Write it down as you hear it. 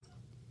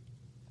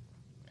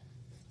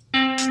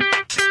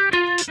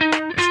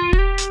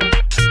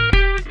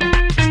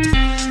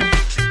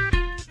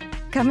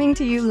Coming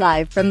to you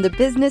live from the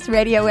Business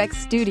RadioX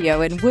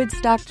studio in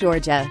Woodstock,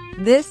 Georgia.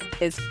 This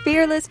is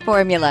Fearless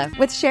Formula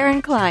with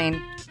Sharon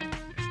Klein.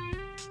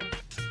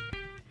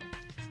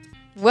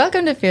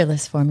 Welcome to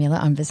Fearless Formula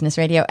on Business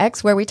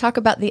RadioX, where we talk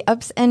about the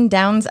ups and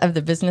downs of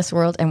the business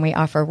world and we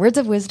offer words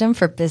of wisdom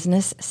for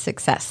business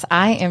success.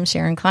 I am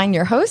Sharon Klein,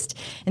 your host,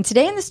 and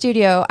today in the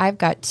studio, I've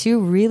got two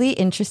really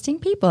interesting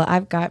people.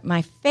 I've got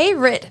my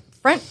favorite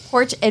Front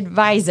Porch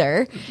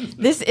Advisor.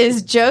 This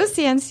is Joe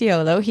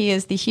Cianciolo. He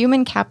is the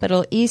Human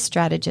Capital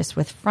Strategist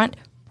with Front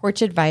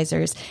Porch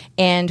Advisers.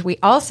 And we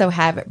also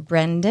have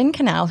Brendon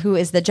Canale, who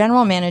is the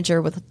General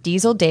Manager with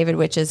Diesel David,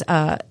 which is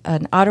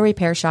an auto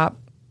repair shop.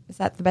 Is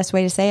that the best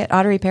way to say it?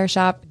 Auto repair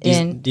shop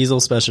in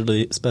Diesel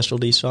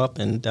specialty shop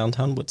in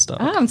downtown Woodstock.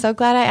 Oh, I'm so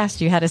glad I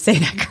asked you how to say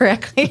that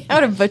correctly. I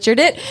would have butchered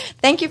it.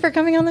 Thank you for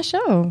coming on the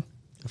show.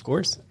 Of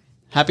course.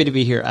 Happy to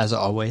be here, as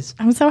always.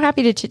 I'm so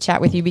happy to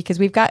chit-chat with you because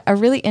we've got a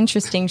really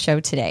interesting show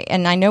today.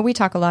 And I know we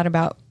talk a lot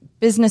about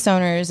business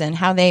owners and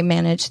how they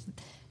manage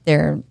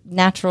their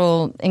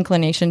natural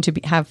inclination to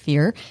have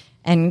fear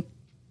and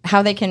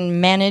how they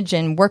can manage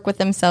and work with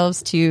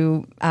themselves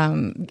to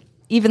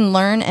even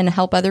learn and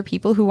help other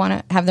people who want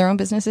to have their own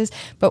businesses.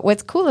 But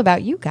what's cool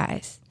about you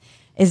guys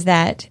is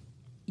that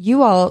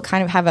you all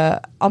kind of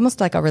have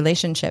almost like a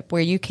relationship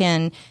where you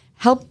can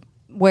help,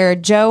 where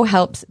Joe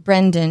helps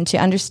Brendon to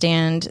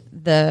understand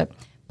the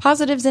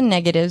positives and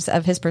negatives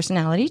of his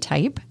personality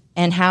type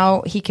and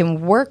how he can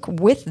work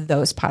with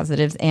those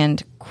positives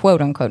and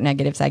quote unquote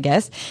negatives, I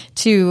guess,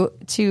 to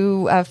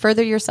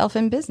further yourself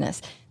in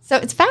business. So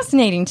it's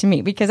fascinating to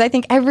me because I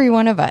think every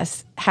one of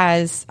us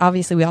has,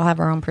 obviously we all have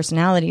our own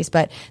personalities,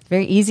 but it's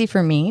very easy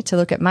for me to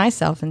look at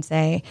myself and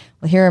say,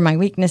 well, here are my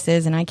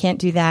weaknesses and I can't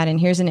do that. And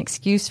here's an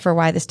excuse for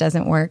why this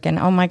doesn't work. And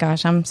oh my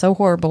gosh, I'm so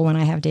horrible when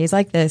I have days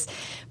like this.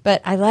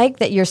 But I like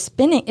that you're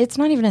spinning. It's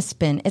not even a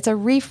spin. It's a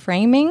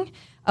reframing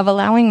of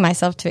allowing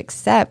myself to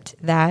accept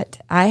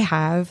that I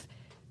have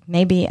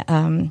maybe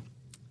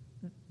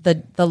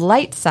the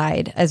light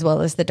side as well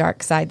as the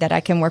dark side, that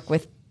I can work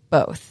with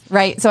both,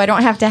 right? So I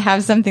don't have to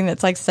have something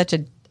that's like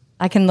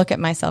I can look at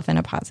myself in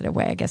a positive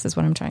way, I guess is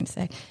what I'm trying to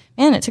say.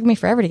 Man, it took me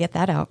forever to get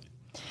that out.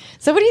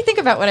 So what do you think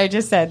about what I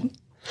just said?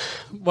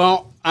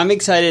 Well, I'm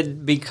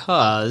excited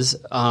because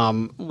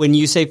when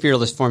you say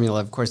Fearless Formula,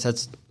 of course,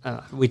 that's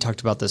we talked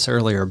about this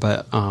earlier,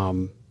 but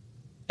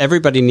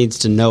everybody needs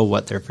to know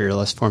what their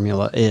Fearless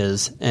Formula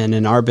is. And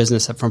in our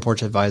business at Front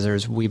Porch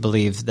Advisors, we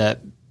believe that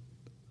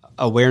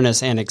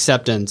awareness and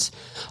acceptance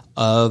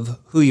of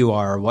who you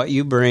are, what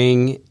you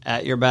bring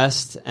at your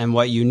best, and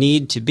what you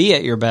need to be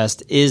at your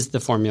best is the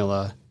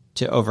formula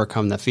to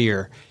overcome the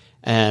fear.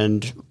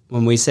 And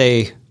when we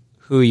say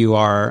who you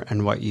are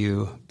and what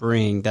you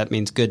bring, that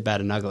means good,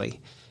 bad, and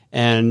ugly.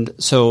 And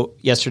so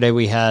yesterday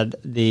we had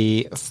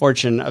the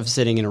fortune of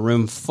sitting in a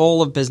room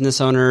full of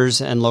business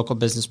owners and local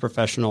business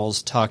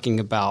professionals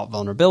talking about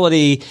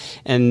vulnerability.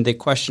 And the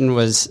question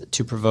was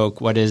to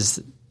provoke, what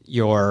is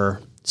your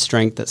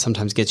strength that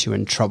sometimes gets you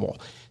in trouble?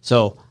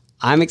 So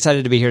I'm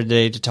excited to be here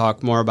today to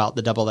talk more about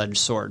the double-edged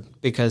sword,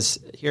 because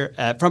here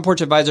at Front Porch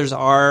Advisors,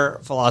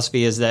 our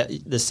philosophy is that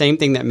the same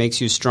thing that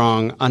makes you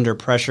strong under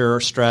pressure,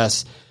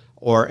 stress,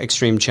 or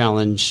extreme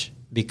challenge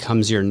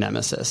becomes your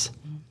nemesis,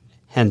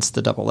 hence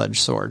the double-edged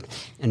sword.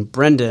 And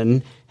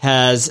Brendon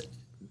has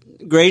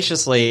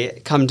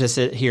graciously come to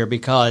sit here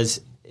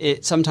because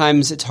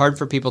sometimes it's hard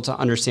for people to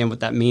understand what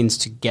that means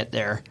to get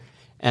there.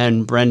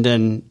 And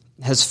Brendon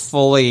has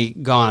fully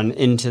gone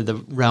into the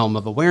realm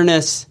of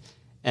awareness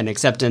and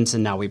acceptance,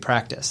 and now we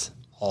practice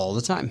all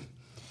the time.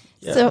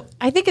 Yeah. So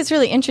I think it's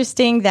really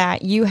interesting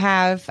that you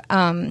have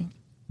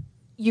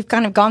you've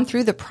kind of gone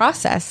through the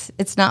process.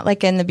 It's not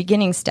like in the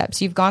beginning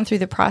steps. You've gone through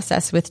the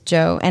process with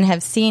Joe and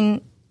have seen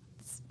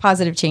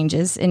positive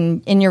changes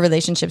in your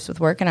relationships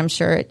with work, and I'm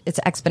sure it's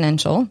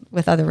exponential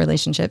with other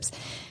relationships.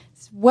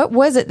 What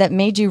was it that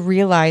made you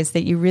realize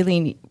that you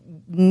really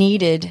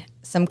needed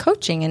some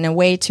coaching and a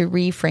way to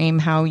reframe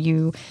how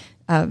you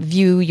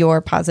view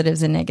your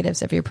positives and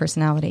negatives of your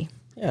personality?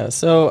 Yeah,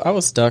 so I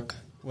was stuck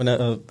when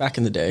back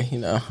in the day.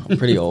 I'm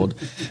pretty old,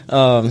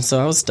 so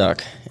I was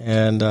stuck,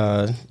 and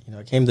I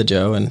came to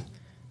Joe and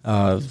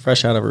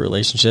fresh out of a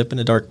relationship in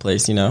a dark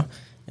place, and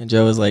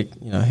Joe was like,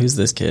 who's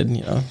this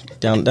kid?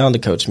 Down to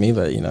coach me,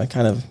 but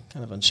kind of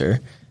unsure.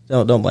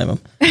 Don't blame him.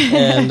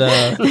 And,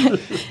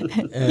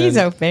 he's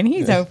open.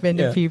 He's open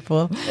to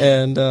people.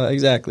 And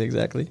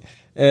exactly.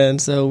 And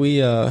so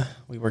we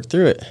worked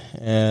through it,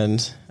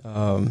 and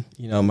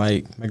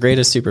my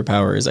greatest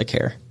superpower is I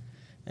care.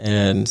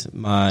 And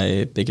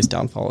my biggest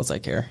downfall is I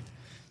care.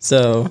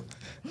 So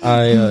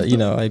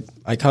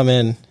I come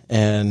in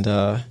and,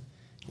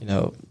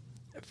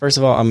 first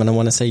of all, I'm going to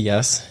want to say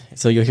yes.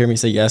 So you'll hear me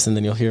say yes, and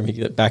then you'll hear me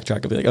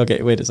backtrack and be like,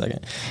 okay, wait a second.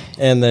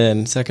 And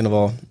then second of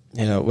all,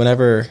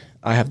 whenever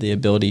I have the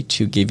ability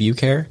to give you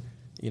care,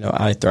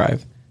 I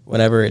thrive.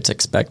 Whenever it's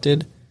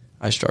expected,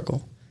 I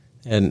struggle.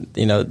 And,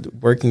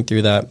 working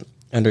through that,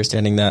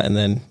 understanding that, and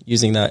then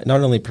using that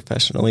not only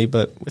professionally,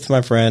 but with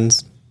my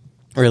friends,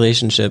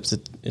 relationships,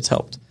 it's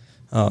helped.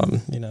 Now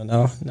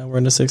we're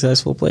in a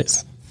successful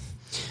place.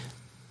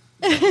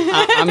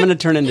 I'm going to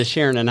turn into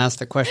Sharon and ask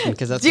the question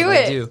because that's what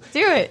I do.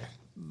 Do it.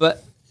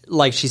 But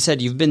like she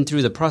said, you've been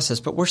through the process,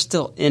 but we're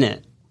still in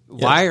it.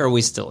 Yes. Why are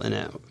we still in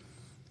it?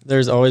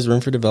 There's always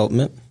room for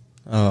development.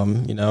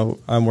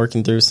 I'm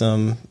working through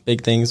some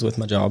big things with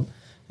my job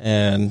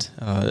and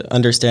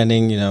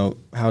understanding,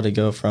 how to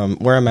go from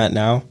where I'm at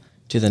now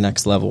to the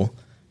next level.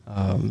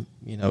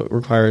 It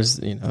requires,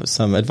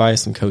 some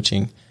advice, some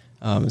coaching,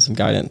 and some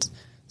guidance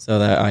so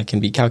that I can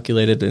be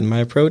calculated in my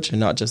approach and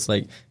not just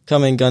like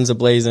come in guns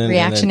a-blazing.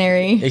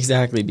 Reactionary.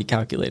 Exactly, be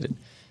calculated.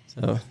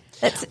 So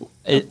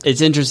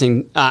it's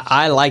interesting.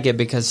 I like it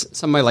because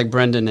somebody like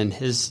Brendon and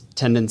his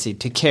tendency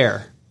to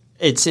care,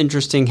 it's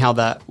interesting how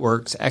that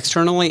works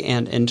externally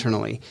and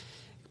internally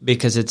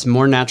because it's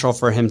more natural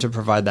for him to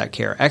provide that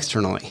care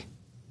externally.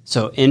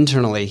 So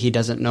internally, he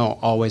doesn't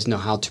always know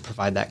how to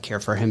provide that care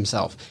for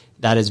himself.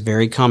 That is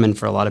very common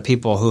for a lot of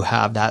people who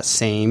have that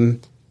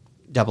same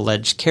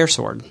double-edged care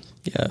sword.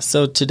 Yeah.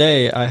 So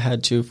today I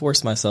had to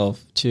force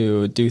myself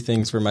to do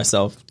things for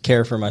myself,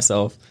 care for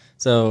myself.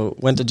 So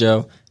went to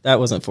Joe. That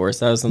wasn't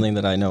forced. That was something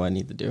that I know I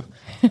need to do.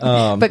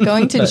 But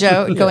going to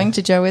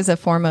Joe is a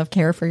form of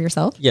care for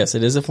yourself? Yes,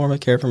 it is a form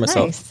of care for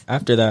myself. Nice.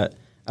 After that,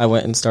 I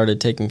went and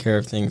started taking care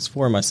of things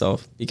for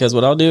myself because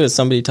what I'll do is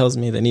somebody tells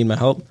me they need my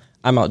help,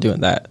 I'm out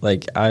doing that.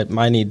 Like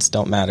my needs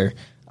don't matter.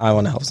 I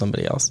want to help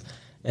somebody else.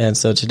 And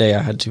so today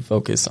I had to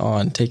focus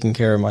on taking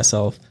care of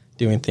myself,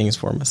 doing things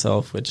for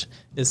myself, which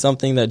is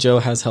something that Joe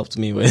has helped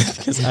me with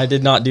because I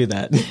did not do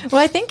that.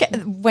 Well, I think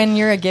when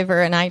you're a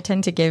giver, and I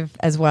tend to give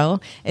as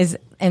well,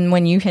 and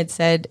when you had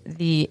said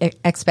the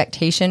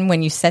expectation,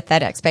 when you set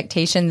that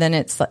expectation,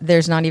 then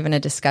there's not even a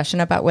discussion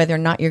about whether or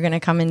not you're going to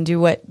come and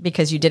do it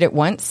because you did it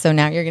once, so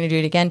now you're going to do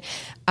it again.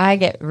 I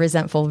get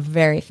resentful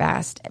very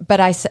fast,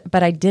 but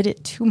I did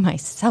it to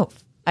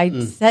myself. I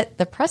set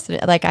the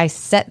precedent, like I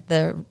set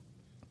the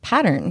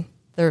pattern,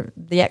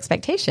 the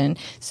expectation.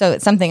 So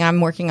it's something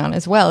I'm working on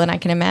as well. And I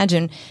can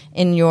imagine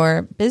in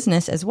your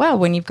business as well,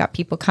 when you've got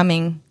people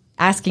coming,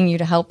 asking you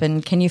to help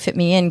and can you fit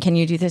me in? Can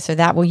you do this or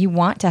that? Well, you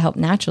want to help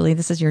naturally.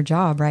 This is your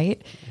job,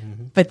 right?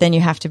 Mm-hmm. But then you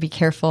have to be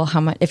careful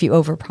how much, if you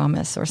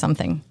overpromise or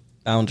something.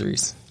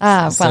 Boundaries.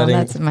 Well,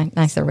 that's a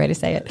nicer way to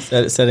say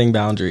it. Setting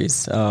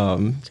boundaries.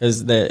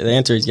 Because the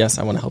answer is yes,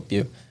 I want to help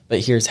you. But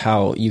here's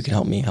how you can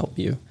help me help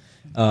you.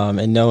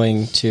 And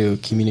knowing to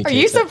communicate. Are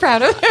you so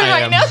proud of him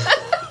right now?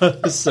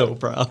 So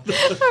proud.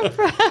 I'm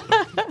proud.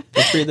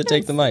 Feel free to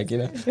take the mic,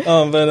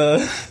 But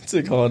what's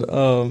it called?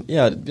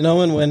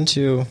 Knowing when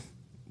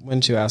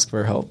to ask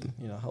for help.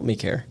 Help me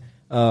care.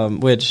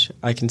 Which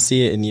I can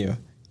see it in you.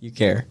 You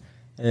care,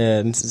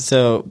 and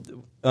so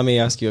let me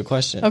ask you a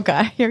question.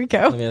 Okay, here we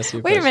go. Let me ask you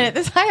a Wait question. a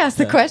minute. I ask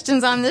the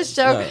questions on this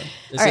show.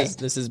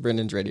 This is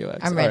Brendon's RadioX.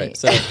 I'm ready. Right,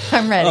 so,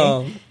 I'm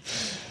ready.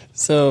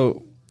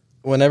 So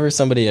whenever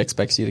somebody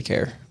expects you to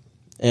care,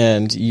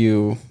 and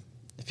you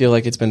feel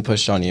like it's been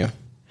pushed on you,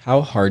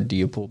 how hard do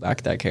you pull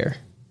back that care?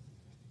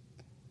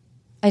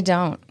 I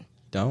don't.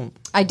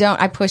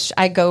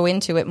 I go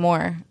into it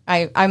more.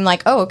 I'm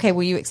like, oh, okay,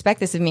 well, you expect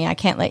this of me. I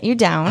can't let you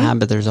down.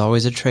 But there's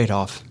always a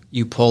trade-off.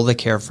 You pull the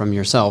care from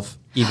yourself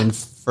even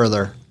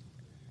further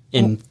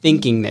in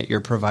thinking that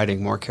you're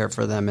providing more care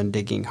for them and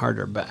digging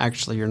harder, but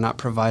actually you're not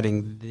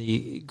providing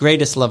the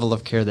greatest level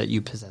of care that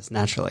you possess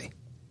naturally.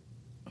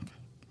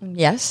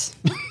 Yes,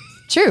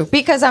 true.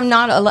 Because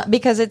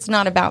because it's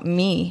not about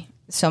me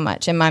so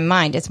much in my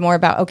mind. It's more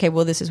about, okay,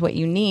 well, this is what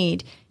you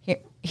need.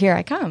 Here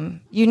I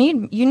come. You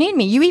need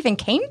me. You even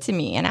came to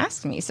me and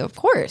asked me. So of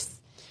course.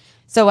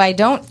 So I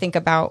don't think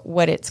about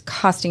what it's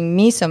costing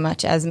me so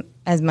much as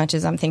much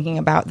as I'm thinking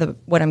about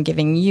what I'm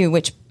giving you,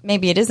 which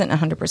maybe it isn't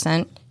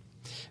 100%.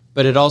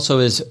 But it also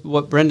is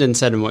what Brendon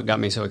said, and what got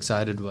me so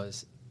excited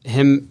was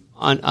him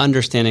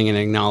understanding and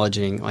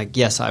acknowledging, like,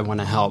 yes, I want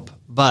to help,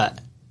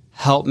 but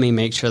help me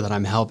make sure that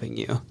I'm helping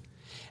you.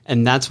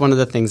 And that's one of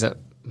the things that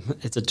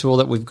it's a tool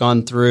that we've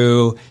gone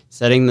through,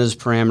 setting those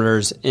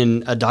parameters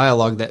in a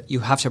dialogue that you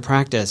have to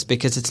practice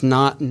because it's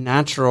not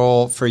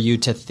natural for you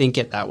to think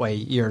it that way.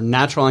 Your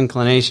natural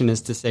inclination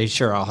is to say,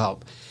 sure, I'll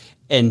help.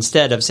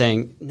 Instead of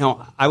saying,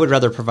 no, I would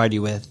rather provide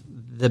you with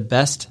the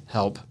best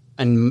help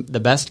and the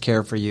best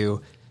care for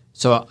you.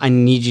 So I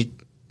need you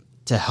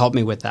to help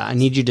me with that. I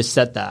need you to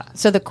set that.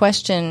 So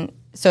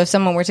if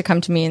someone were to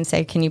come to me and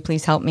say, can you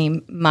please help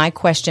me? My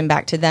question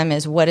back to them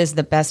is, what is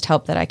the best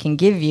help that I can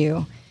give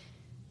you?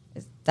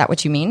 Is that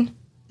what you mean?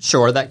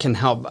 Sure, that can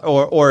help.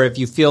 Or if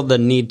you feel the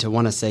need to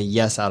want to say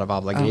yes out of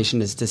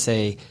obligation is to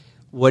say,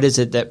 what is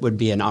it that would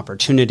be an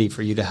opportunity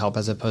for you to help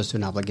as opposed to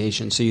an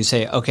obligation? So you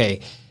say,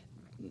 okay,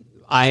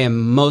 I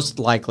am most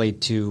likely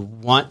to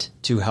want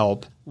to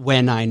help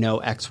when I know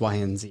X, Y,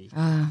 and Z.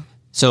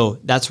 So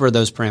that's where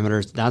those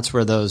parameters, that's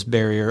where those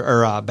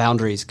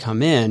boundaries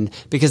come in,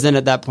 because then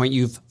at that point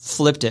you've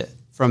flipped it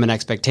from an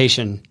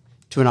expectation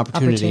to an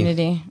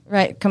opportunity.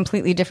 Right.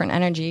 Completely different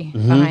energy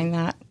behind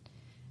that.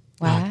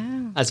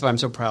 Wow. That's why I'm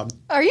so proud.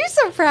 Are you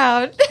so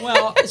proud?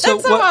 Well, that's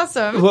so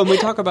awesome. When we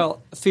talk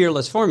about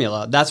fearless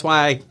formula, that's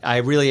why I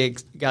really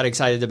got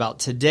excited about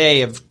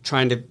today of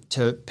trying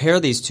to pair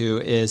these two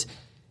is,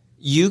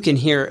 you can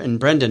hear, and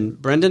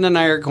Brendon and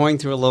I are going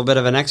through a little bit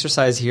of an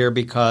exercise here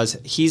because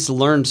he's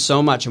learned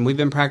so much, and we've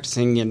been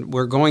practicing, and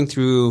we're going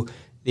through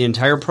the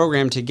entire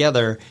program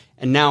together.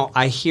 And now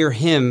I hear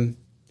him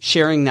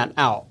sharing that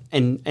out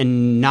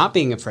and not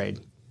being afraid.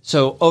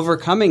 So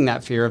overcoming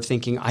that fear of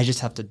thinking, I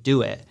just have to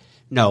do it.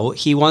 No,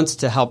 he wants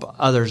to help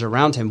others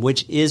around him,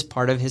 which is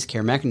part of his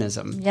care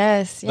mechanism.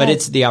 Yes. But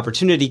it's the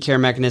opportunity care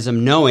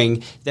mechanism,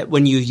 knowing that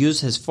when you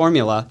use his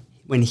formula,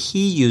 when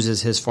he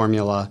uses his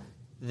formula,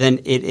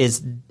 then it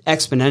is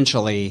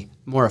exponentially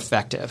more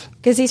effective.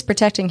 Because he's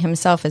protecting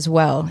himself as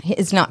well.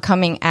 It's not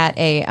coming at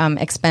a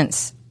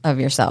expense of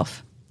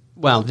yourself.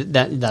 Well,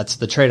 that's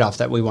the trade-off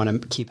that we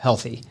want to keep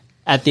healthy.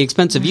 At the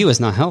expense of you is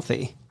not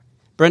healthy.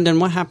 Brendon,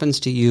 what happens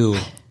to you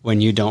when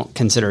you don't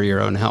consider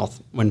your own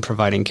health when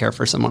providing care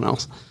for someone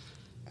else?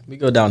 We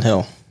go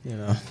downhill,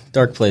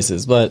 dark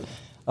places. But,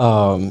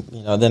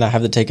 then I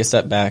have to take a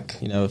step back,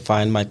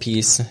 find my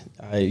peace.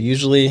 I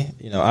usually,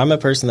 I'm a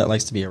person that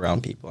likes to be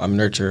around people. I'm a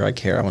nurturer. I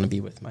care. I want to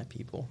be with my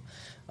people.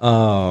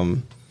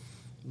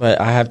 But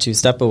I have to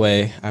step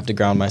away. I have to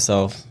ground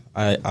myself.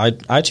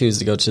 I choose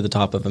to go to the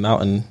top of a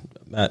mountain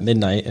at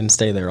midnight and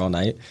stay there all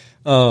night.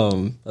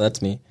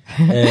 That's me.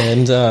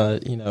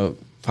 And,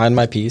 find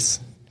my peace,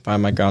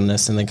 find my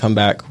groundness, and then come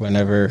back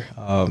whenever,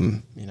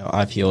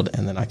 I've healed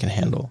and then I can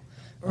handle,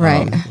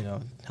 right.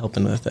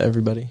 Helping with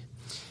everybody.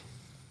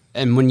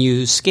 And when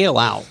you scale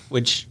out,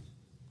 which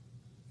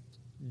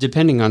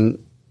depending on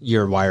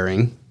your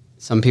wiring,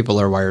 some people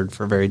are wired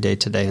for very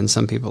day-to-day and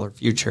some people are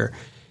future.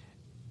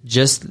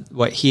 Just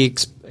what he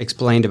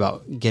explained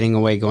about getting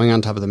away, going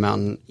on top of the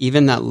mountain,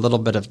 even that little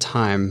bit of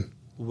time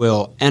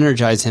will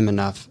energize him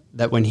enough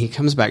that when he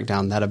comes back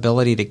down, that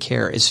ability to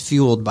care is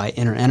fueled by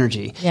inner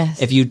energy.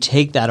 Yes. If you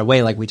take that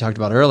away, like we talked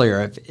about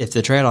earlier, if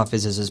the trade-off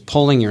is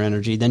pulling your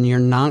energy, then you're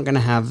not going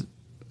to have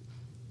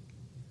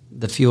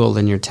the fuel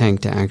in your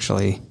tank to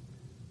actually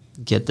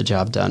get the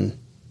job done.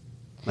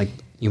 Like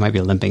you might be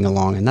limping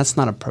along, and that's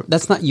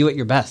not you at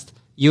your best.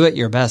 You at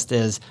your best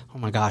is, oh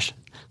my gosh,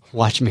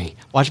 watch me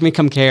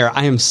come care.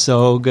 I am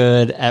so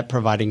good at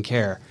providing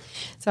care.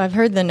 So I've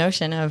heard the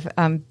notion of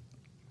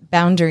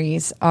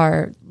boundaries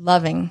are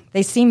loving.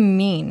 They seem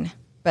mean,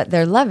 but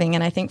they're loving.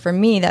 And I think for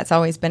me, that's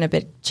always been a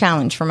big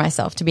challenge for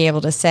myself to be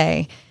able to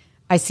say,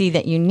 I see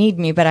that you need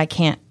me, but I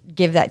can't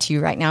give that to you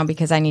right now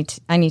because I need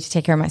to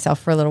take care of myself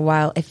for a little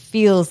while. It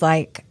feels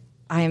like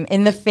I'm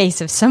in the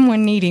face of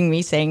someone needing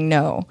me saying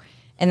no.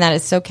 And that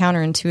is so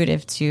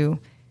counterintuitive to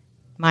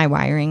my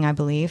wiring, I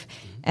believe.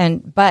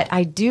 But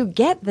I do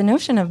get the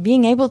notion of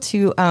being able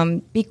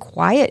to be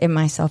quiet in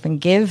myself and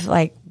give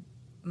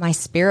my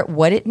spirit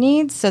what it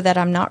needs so that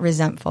I'm not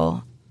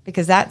resentful,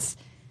 because that's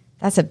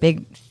a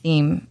big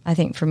theme, I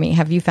think, for me.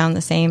 Have you found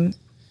the same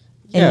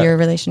in your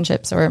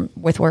relationships or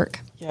with work?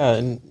 Yeah.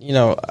 And,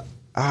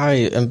 I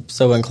am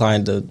so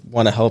inclined to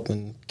want to help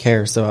and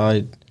care.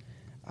 So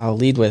I'll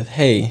lead with,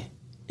 hey,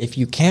 if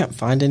you can't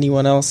find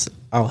anyone else,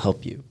 I'll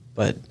help you.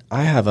 But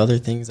I have other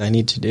things I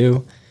need to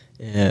do.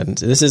 And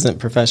this isn't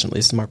professional,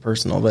 it's more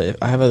personal, but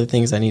I have other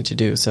things I need to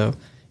do. So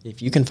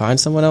if you can find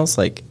someone else,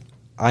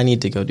 I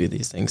need to go do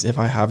these things. If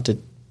I have to,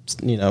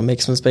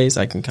 make some space,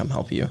 I can come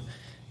help you.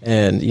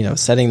 And,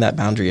 setting that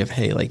boundary of,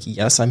 hey,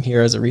 yes, I'm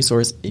here as a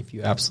resource. If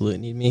you absolutely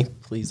need me,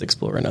 please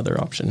explore another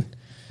option.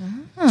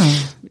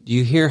 Do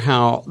you hear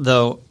how,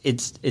 though,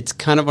 it's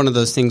kind of one of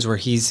those things where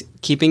he's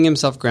keeping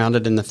himself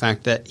grounded in the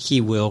fact that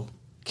he will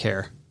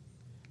care,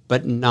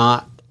 but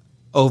not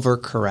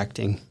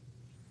overcorrecting.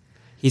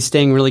 He's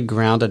staying really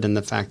grounded in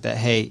the fact that,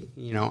 hey,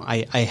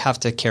 I have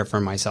to care for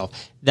myself.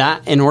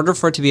 That, in order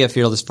for it to be a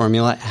fearless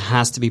formula, it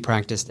has to be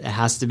practiced. It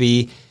has to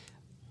be,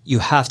 you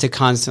have to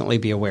constantly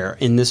be aware.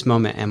 In this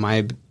moment, am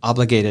I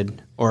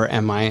obligated or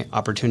am I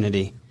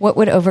opportunity? What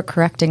would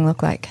overcorrecting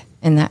look like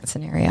in that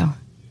scenario?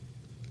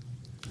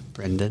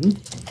 Brendon?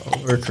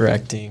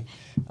 Overcorrecting.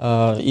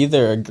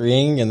 Either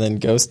agreeing and then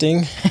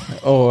ghosting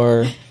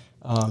or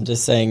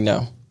just saying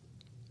no.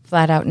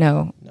 Flat out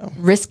no. No.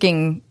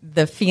 Risking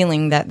the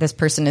feeling that this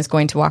person is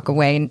going to walk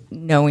away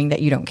knowing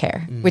that you don't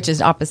care, which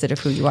is opposite of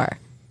who you are.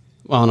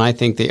 Well, and I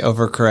think the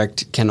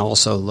overcorrect can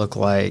also look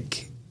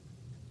like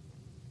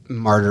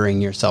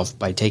martyring yourself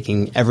by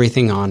taking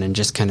everything on and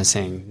just kind of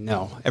saying,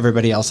 no,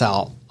 everybody else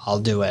out,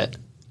 I'll do it,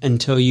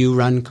 until you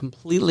run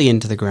completely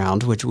into the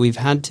ground, which we've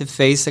had to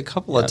face a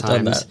couple of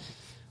times,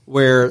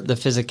 where the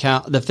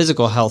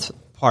physical health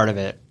part of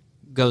it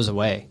goes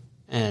away.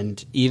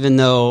 And even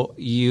though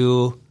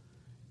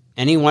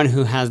anyone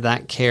who has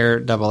that care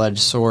double-edged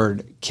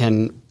sword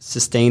can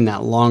sustain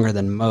that longer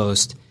than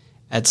most,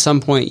 at some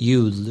point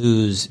you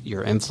lose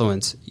your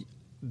influence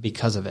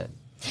because of it.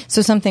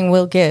 So something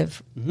will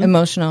give,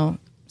 emotional,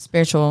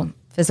 spiritual,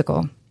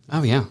 physical.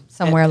 Oh, yeah.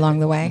 Somewhere along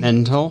the way.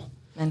 Mental.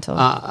 And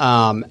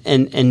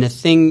the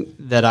thing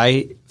that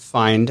I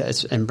find,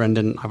 and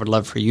Brendon, I would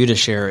love for you to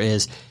share,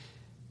 is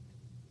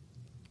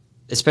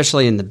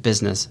especially in the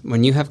business,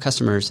 when you have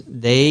customers,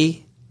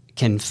 they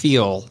can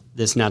feel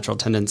this natural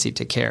tendency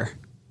to care.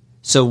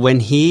 So when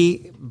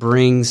he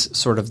brings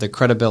sort of the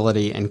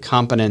credibility and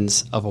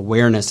competence of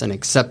awareness and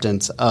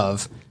acceptance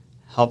of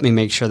help me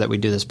make sure that we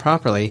do this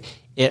properly,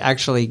 it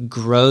actually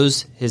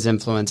grows his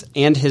influence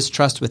and his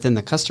trust within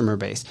the customer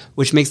base,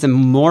 which makes them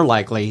more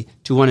likely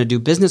to want to do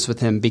business with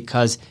him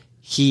because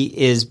he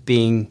is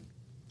being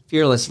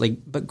fearlessly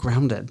but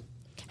grounded.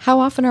 How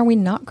often are we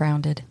not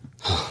grounded?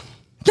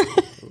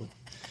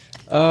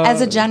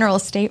 As a general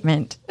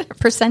statement,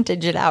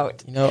 percentage it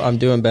out. I'm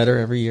doing better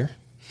every year.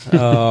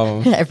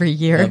 Every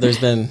year. There's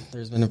been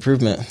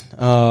improvement.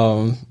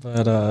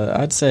 But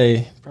I'd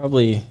say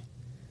probably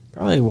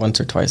once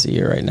or twice a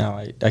year right now,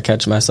 I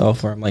catch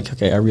myself where I'm like,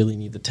 okay, I really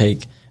need to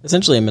take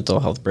essentially a mental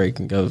health break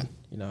and go,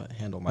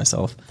 handle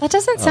myself. That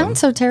doesn't sound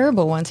so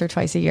terrible once or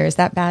twice a year. Is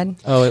that bad?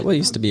 Oh, it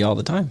used to be all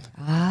the time.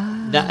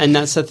 And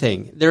that's the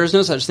thing. There is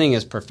no such thing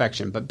as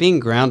perfection, but being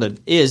grounded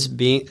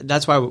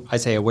that's why I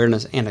say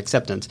awareness and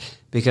acceptance,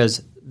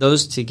 because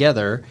those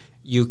together,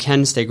 you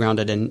can stay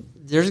grounded, and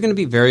there's going to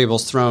be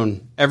variables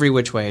thrown every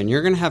which way, and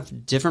you're going to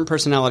have different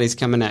personalities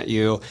coming at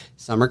you.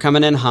 Some are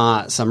coming in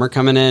hot, some are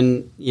coming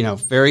in,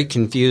 very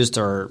confused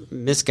or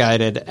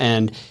misguided,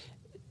 and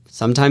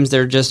sometimes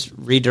they're just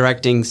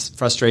redirecting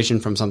frustration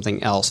from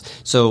something else.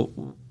 So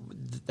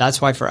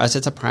that's why for us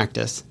it's a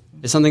practice.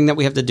 It's something that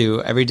we have to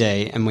do every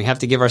day, and we have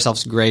to give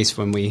ourselves grace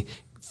when we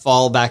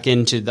fall back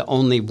into the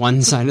only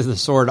one side of the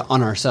sword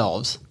on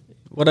ourselves.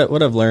 What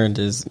I've learned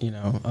is,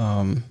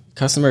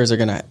 customers are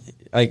going to,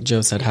 like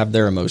Joe said, have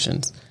their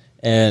emotions.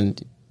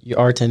 And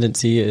our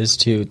tendency is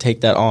to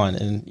take that on.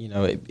 And,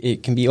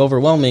 it can be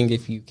overwhelming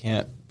if you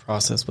can't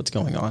process what's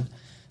going on.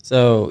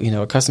 So,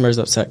 a customer is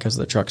upset because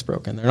the truck's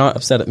broken. They're not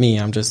upset at me.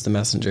 I'm just the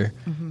messenger.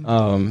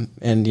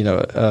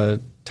 Mm-hmm.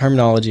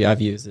 Terminology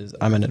I've used is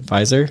I'm an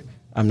advisor.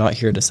 I'm not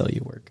here to sell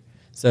you work.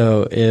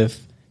 So if,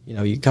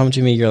 you come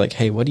to me, you're like,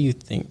 hey, what do you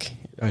think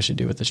I should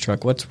do with this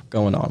truck? What's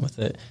going on with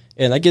it?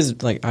 And that gives,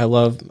 I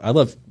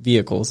love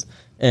vehicles,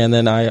 and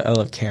then I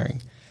love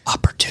caring.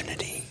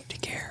 Opportunity to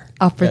care.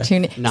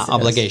 Opportunity. Yeah. Not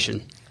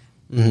obligation.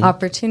 Mm-hmm.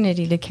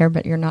 Opportunity to care,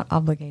 but you're not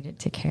obligated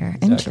to care.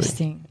 Exactly.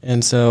 Interesting.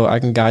 And so I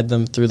can guide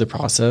them through the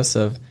process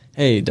of,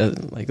 hey,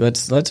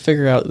 let's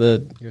figure out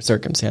your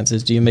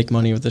circumstances. Do you make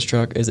money with this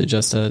truck? Is it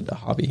just a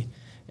hobby?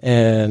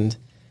 And,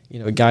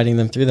 guiding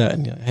them through that.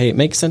 And, hey, it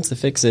makes sense to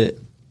fix it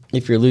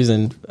if you're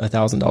losing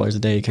 $1,000 a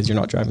day because you're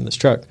not driving this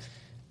truck.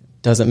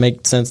 Does it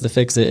make sense to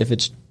fix it if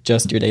it's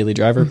just your daily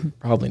driver? Mm-hmm.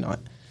 Probably not.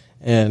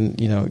 And,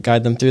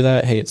 guide them through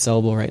that. Hey, it's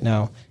sellable right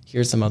now.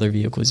 Here's some other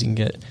vehicles you can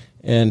get.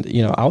 And,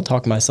 I'll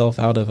talk myself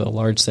out of a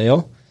large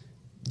sale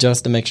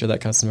just to make sure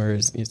that customer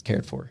is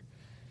cared for.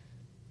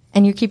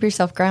 And you keep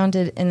yourself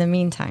grounded in the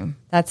meantime.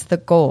 That's the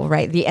goal,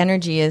 right? The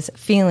energy is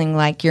feeling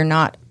like you're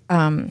not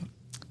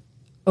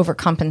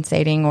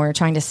overcompensating or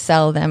trying to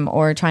sell them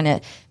or trying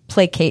to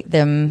placate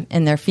them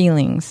in their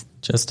feelings.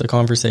 Just a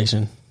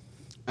conversation.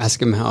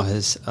 Ask him how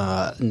his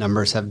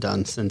numbers have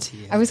done since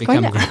he has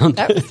become grounded.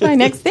 That was my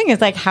next thing is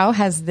how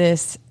has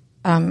this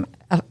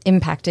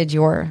impacted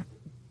your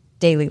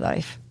daily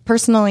life,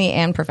 personally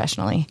and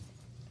professionally?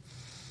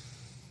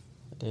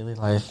 Daily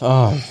life.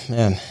 Oh,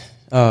 man.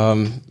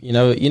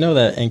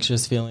 That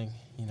anxious feeling,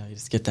 you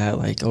just get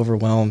that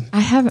overwhelmed.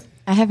 I have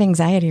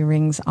anxiety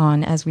rings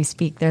on as we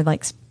speak. They're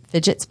like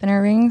fidget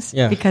spinner rings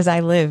because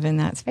I live in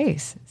that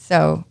space.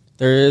 So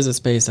there is a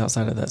space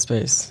outside of that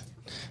space.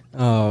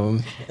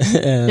 And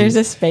there's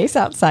a space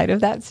outside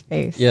of that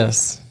space.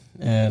 Yes.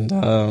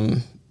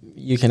 And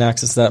you can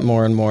access that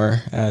more and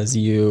more as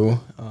you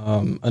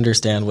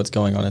understand what's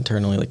going on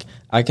internally.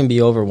 I can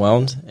be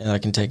overwhelmed, and I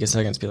can take a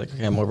second to be like,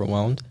 okay, I'm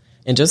overwhelmed.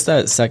 And just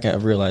that second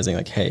of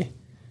realizing hey,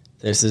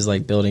 this is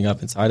building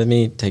up inside of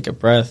me, take a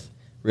breath,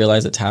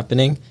 realize it's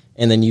happening,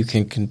 and then you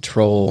can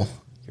control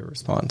your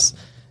response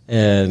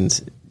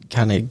and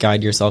kind of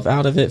guide yourself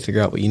out of it,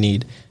 figure out what you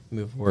need,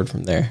 move forward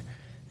from there.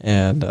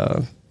 And,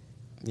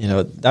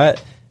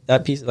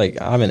 that piece,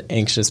 I'm an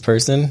anxious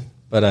person,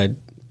 but I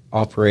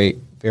operate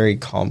very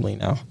calmly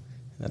now.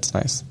 That's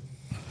nice.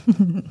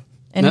 And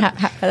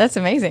that's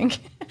amazing.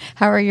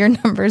 How are your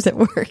numbers at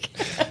work?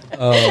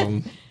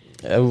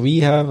 We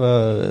have,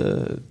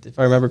 if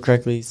I remember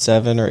correctly,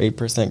 7 or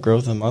 8%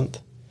 growth a month.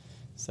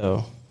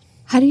 So,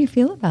 how do you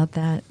feel about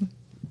that?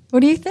 What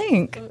do you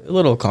think? A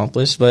little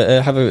accomplished, but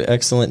I have an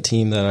excellent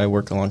team that I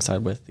work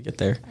alongside with to get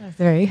there. That's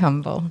very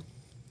humble.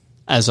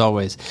 As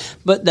always.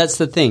 But that's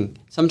the thing.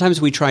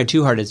 Sometimes we try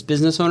too hard as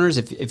business owners.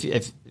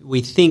 If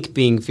we think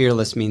being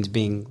fearless means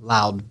being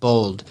loud,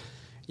 bold,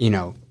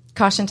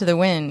 caution to the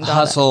wind,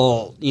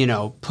 hustle,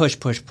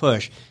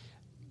 push.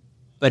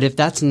 But if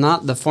that's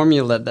not the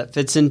formula that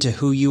fits into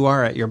who you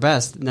are at your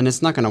best, then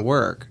it's not going to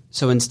work.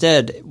 So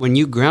instead, when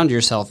you ground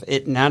yourself,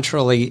 it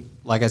naturally,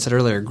 like I said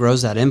earlier,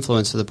 grows that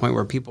influence to the point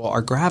where people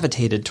are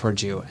gravitated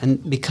towards you.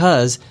 And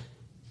because,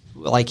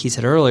 like he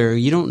said earlier,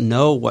 you don't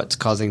know what's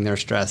causing their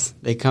stress.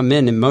 They come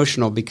in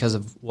emotional because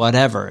of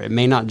whatever. It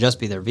may not just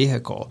be their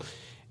vehicle.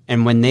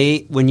 And when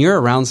you're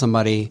around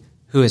somebody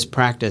who is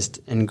practiced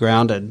and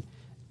grounded,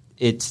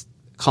 it's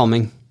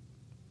calming.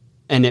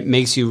 And it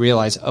makes you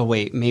realize, oh,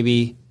 wait,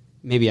 maybe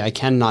I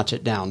can notch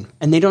it down.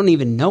 And they don't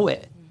even know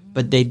it,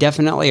 but they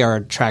definitely are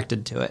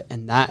attracted to it.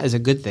 And that is a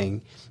good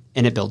thing.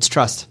 And it builds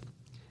trust.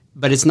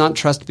 but it's not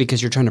trust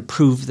because you're trying to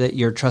prove that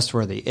you're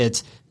trustworthy.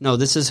 It's, no,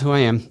 this is who I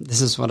am.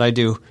 This is what I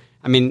do.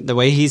 I mean, the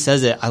way he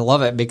says it, I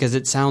love it because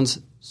it sounds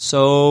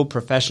so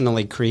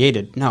professionally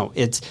created. No,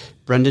 it's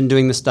Brendon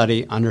doing the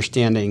study,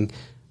 understanding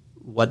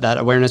what that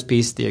awareness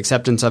piece, the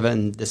acceptance of it,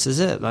 and this is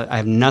it. I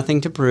have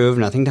nothing to prove,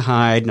 nothing to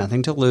hide,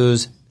 nothing to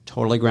lose,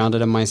 totally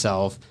grounded in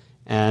myself,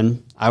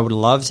 and I would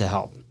love to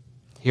help.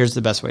 Here's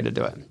the best way to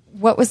do it.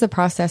 What was the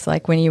process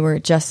like when you were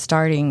just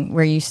starting,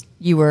 where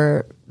you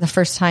were the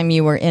first time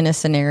you were in a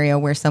scenario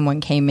where someone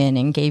came in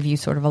and gave you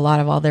sort of a lot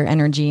of all their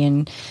energy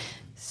and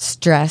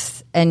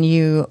stress, and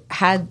you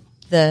had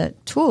the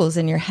tools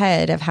in your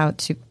head of how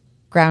to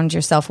ground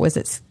yourself? Was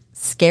it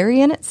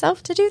scary in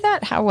itself to do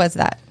that? How was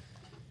that?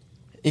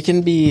 It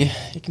can be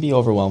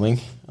overwhelming,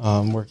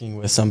 working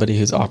with somebody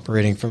who's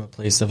operating from a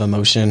place of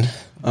emotion.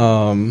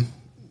 And,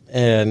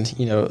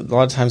 a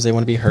lot of times they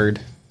want to be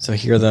heard. So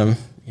hear them,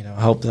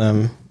 help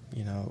them,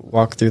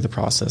 walk through the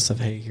process of,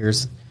 hey,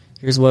 here's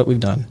what we've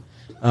done.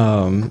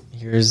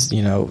 Here's,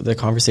 the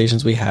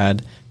conversations we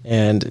had,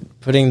 and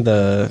putting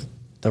the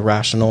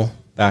rational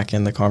back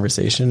in the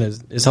conversation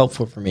is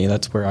helpful for me.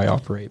 That's where I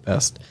operate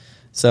best.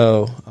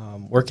 So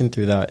working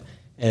through that,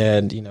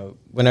 and,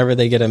 whenever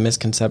they get a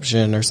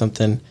misconception or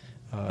something,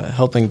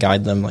 helping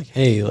guide them, like,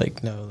 hey,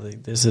 no,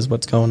 this is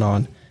what's going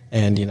on.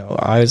 And,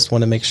 I just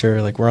want to make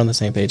sure, we're on the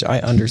same page. I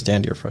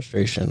understand your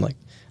frustration.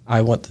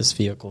 I want this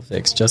vehicle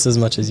fixed just as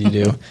much as you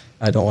do.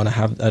 I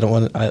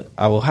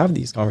will have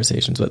these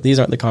conversations, but these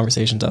aren't the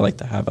conversations I like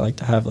to have. I like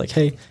to have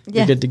hey,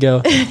 you're good to go.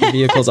 The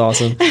vehicle's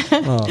awesome.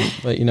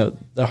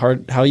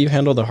 But how you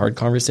handle the hard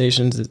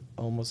conversations is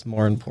almost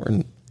more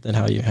important than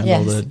how you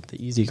handle the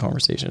easy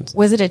conversations.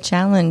 Was it a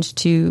challenge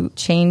to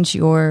change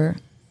your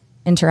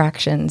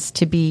interactions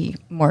to be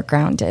more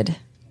grounded?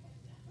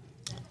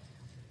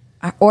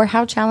 Or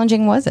how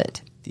challenging was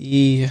it?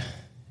 The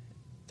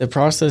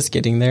process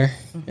getting there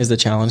is the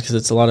challenge because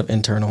it's a lot of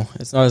internal.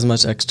 It's not as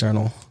much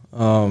external.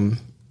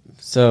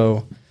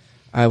 So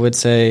I would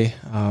say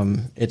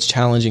it's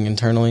challenging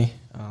internally.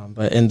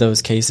 But in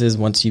those cases,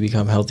 once you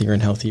become healthier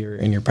and healthier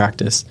in your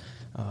practice,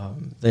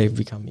 they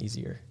become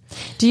easier.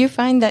 Do you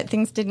find that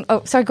things didn't...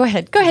 Oh, sorry, go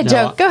ahead. Go ahead,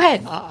 Joe. Go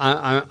ahead.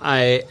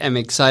 I am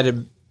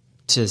excited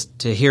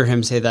to hear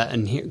him say that,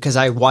 and because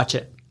I watch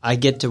it. I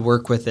get to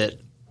work with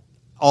it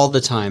all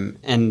the time,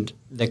 and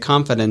the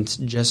confidence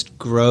just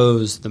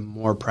grows the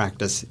more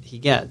practice he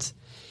gets.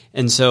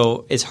 And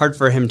so it's hard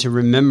for him to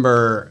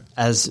remember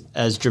as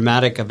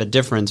dramatic of a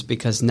difference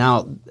because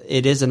now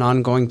it is an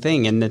ongoing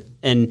thing,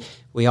 and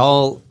we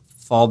all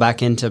fall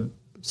back into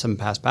some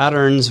past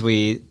patterns.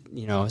 We,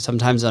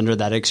 sometimes under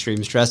that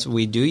extreme stress,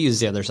 we do use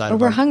the other side. Or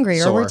of we're our hungry,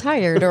 sore. or we're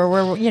tired, or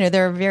we're,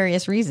 there are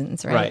various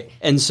reasons, right? Right.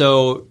 And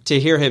so to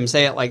hear him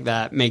say it like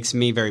that makes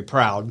me very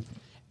proud.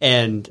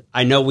 And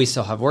I know we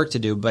still have work to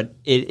do, but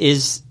it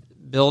is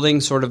building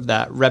sort of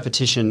that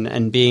repetition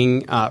and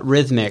being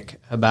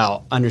rhythmic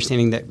about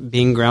understanding that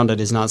being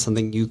grounded is not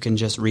something you can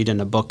just read in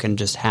a book and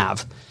just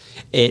have.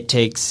 It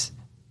takes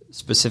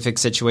specific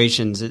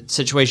situations,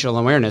 situational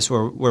awareness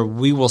where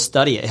we will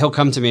study it. He'll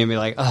come to me and be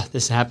like, oh,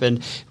 this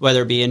happened,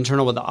 whether it be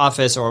internal with the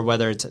office or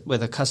whether it's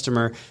with a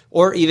customer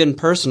or even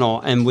personal.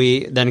 And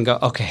we then go,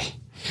 okay,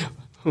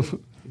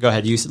 go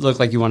ahead. You look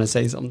like you want to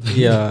say something.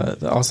 Yeah.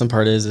 The awesome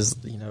part is,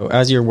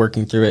 as you're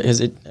working through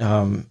it,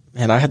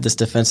 and I had this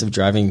defensive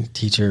driving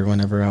teacher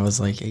whenever I was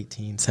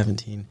 18,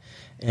 17.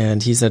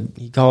 And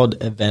he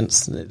called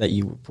events that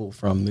you pull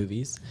from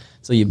movies.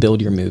 So you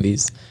build your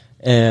movies.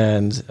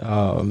 And,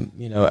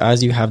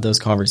 as you have those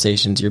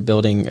conversations, you're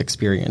building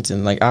experience.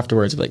 And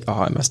afterwards, you're oh,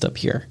 I messed up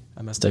here.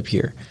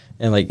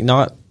 And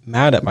not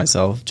mad at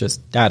myself,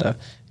 just data.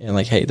 And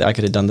hey, I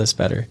could have done this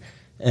better.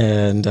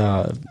 And,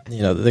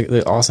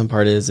 the awesome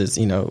part is,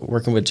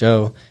 working with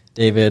Joe,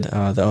 David,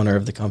 the owner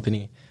of the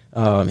company,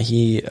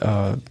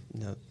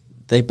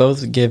 they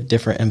both give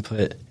different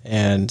input,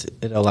 and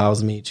it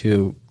allows me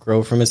to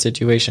grow from a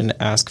situation,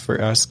 ask for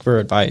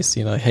advice,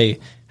 hey,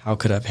 how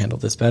could I have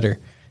handled this better?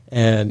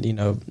 And,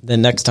 the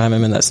next time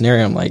I'm in that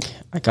scenario, I'm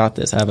I got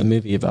this. I have a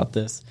movie about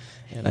this,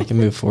 and I can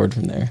move forward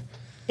from there.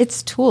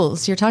 It's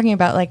tools. You're talking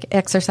about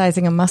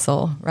exercising a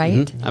muscle,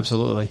 right? Mm-hmm.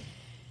 Absolutely.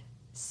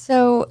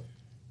 So,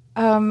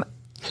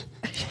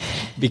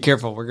 be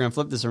careful. We're going to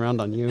flip this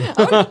around on you.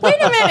 Oh, wait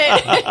a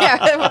minute.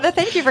 Yeah,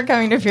 thank you for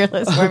coming to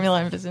Fearless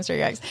Formula and Business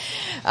RadioX.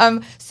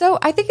 So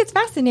I think it's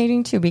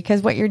fascinating, too,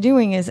 because what you're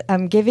doing is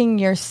giving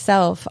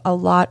yourself a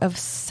lot of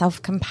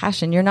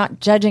self-compassion. You're not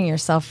judging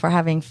yourself for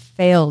having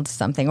failed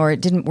something or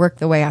it didn't work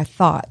the way I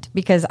thought,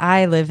 because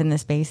I live in the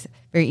space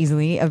very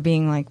easily of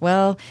being at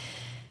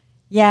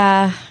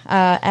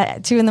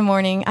 2 a.m,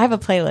 I have a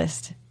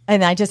playlist.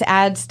 And I just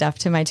add stuff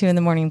to my 2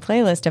 a.m.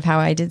 playlist of how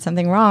I did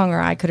something wrong,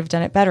 or I could have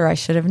done it better. I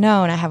should have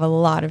known. I have a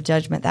lot of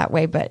judgment that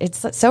way, but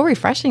it's so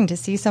refreshing to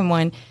see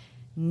someone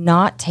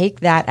not take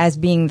that as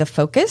being the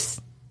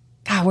focus.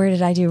 God, where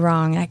did I do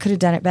wrong? I could have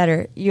done it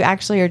better. You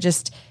actually are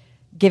just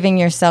giving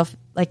yourself,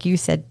 like you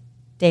said,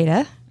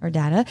 data,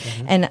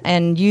 mm-hmm.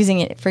 and using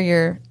it for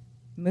your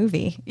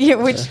movie,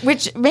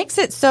 which makes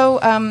it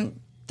so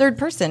third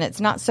person.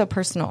 It's not so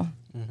personal.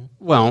 Mm-hmm.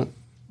 Well,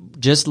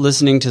 just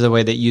listening to the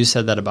way that you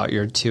said that about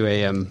your 2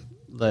 a.m.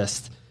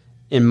 list,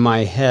 in my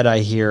head I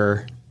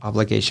hear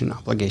obligation,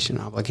 obligation,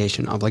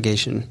 obligation,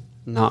 obligation,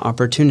 not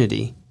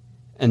opportunity.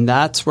 And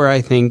that's where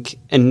I think,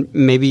 and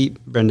maybe,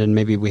 Brendon,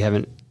 maybe we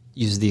haven't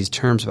used these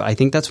terms, but I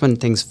think that's when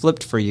things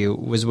flipped for you,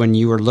 was when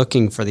you were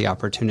looking for the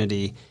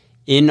opportunity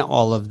in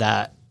all of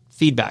that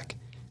feedback.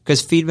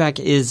 Because feedback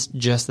is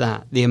just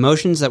that. The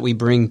emotions that we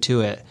bring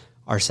to it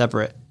are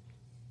separate.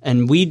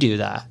 And we do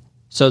that.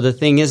 So the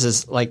thing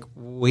is like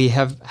we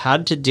have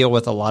had to deal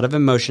with a lot of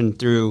emotion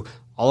through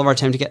all of our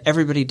time together.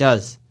 Everybody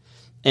does.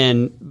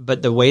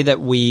 But the way that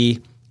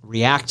we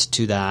react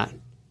to that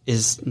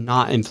is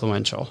not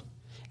influential.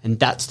 And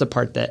that's the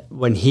part that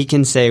when he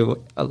can say,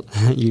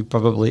 you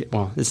probably,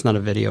 well, it's not a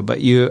video, but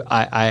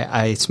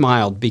I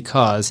smiled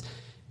because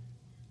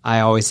I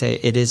always say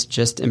it is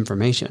just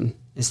information.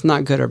 It's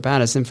not good or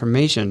bad. It's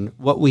information.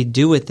 What we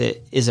do with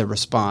it is a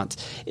response.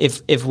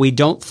 If we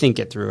don't think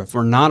it through, if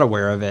we're not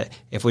aware of it,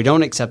 if we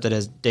don't accept it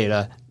as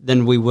data,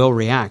 then we will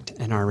react.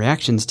 And our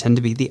reactions tend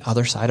to be the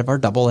other side of our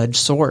double-edged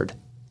sword.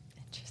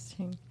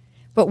 Interesting.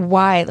 But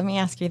why? Let me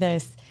ask you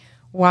this.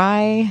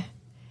 Why?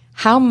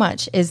 How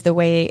much is the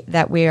way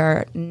that we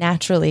are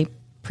naturally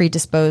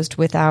predisposed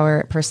with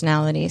our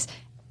personalities,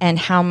 and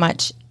how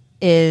much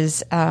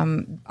is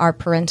our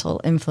parental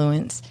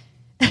influence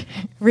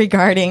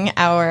regarding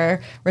our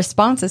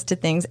responses to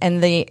things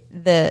and the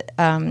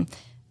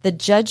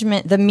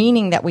judgment, the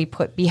meaning that we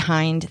put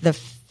behind the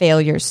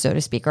failures, so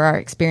to speak, or our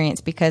experience?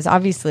 Because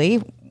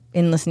obviously,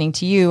 in listening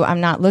to you, I'm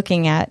not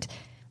looking at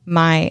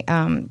my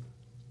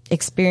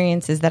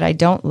experiences that I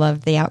don't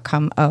love the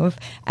outcome of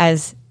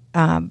as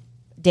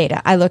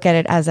data. I look at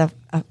it as a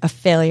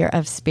failure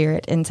of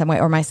spirit in some way,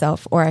 or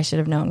myself, or I should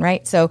have known,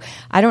 right? So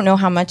I don't know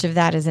how much of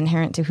that is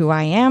inherent to who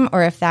I am,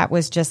 or if that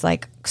was just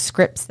like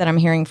scripts that I'm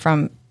hearing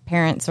from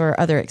parents or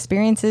other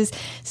experiences.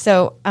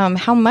 So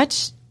how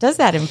much does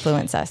that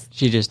influence us?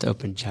 She just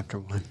opened chapter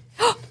 1.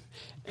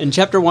 And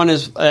chapter 1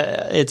 is,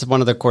 it's one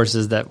of the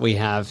courses that we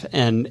have,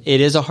 and it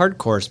is a hard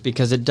course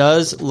because it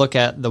does look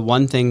at the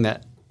one thing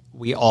that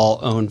we all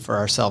own for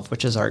ourselves,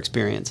 which is our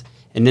experience.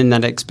 And in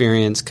that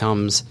experience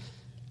comes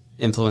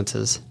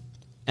influences.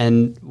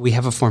 And we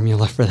have a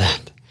formula for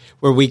that,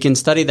 where we can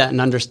study that and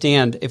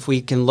understand. If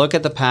we can look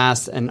at the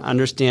past and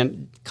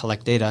understand,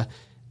 collect data,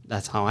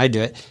 that's how I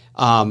do it,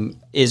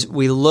 is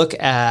we look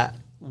at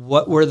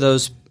what were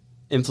those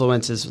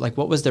influences, like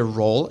what was their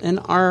role in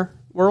our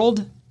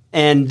world?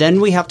 And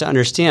then we have to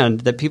understand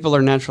that people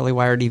are naturally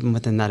wired even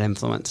within that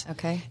influence.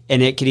 Okay.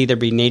 And it could either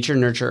be nature,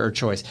 nurture, or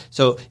choice.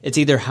 So it's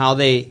either how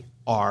they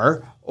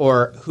are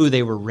or who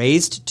they were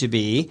raised to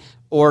be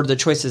or the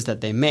choices that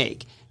they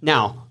make.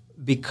 Now,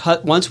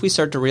 because once we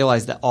start to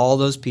realize that all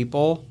those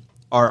people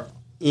are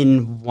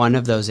in one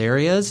of those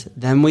areas,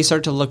 then we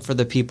start to look for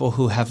the people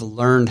who have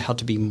learned how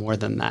to be more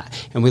than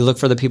that. And we look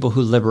for the people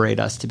who liberate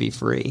us to be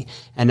free.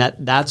 And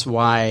that's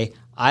why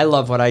I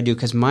love what I do,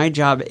 because my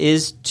job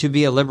is to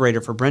be a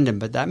liberator for Brendon.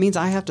 But that means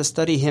I have to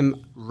study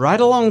him right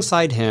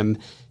alongside him,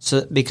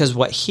 because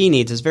what he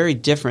needs is very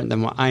different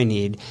than what I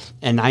need.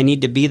 And I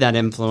need to be that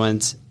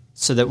influence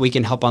so that we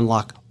can help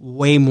unlock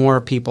way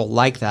more people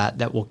like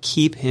that will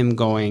keep him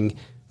going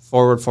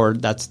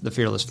forward. That's the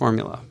fearless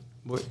formula.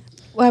 Well,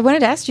 I wanted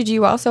to ask you, do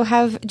you also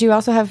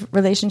have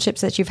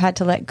relationships that you've had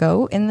to let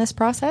go in this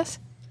process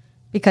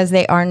because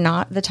they are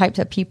not the types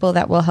of people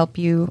that will help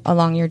you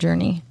along your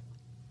journey?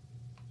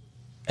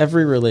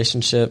 Every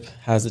relationship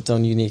has its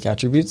own unique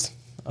attributes.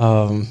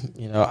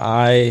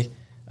 I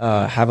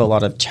have a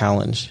lot of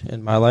challenge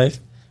in my life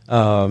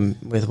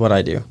with what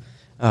I do.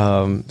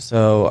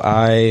 So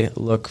I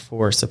look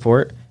for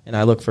support and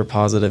I look for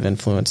positive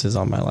influences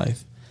on my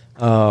life.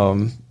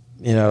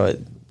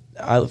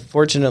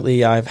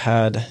 Fortunately, I've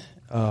had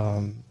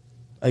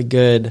a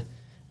good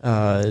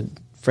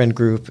friend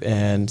group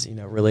and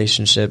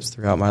relationships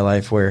throughout my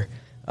life where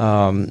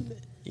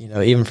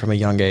even from a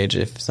young age,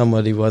 if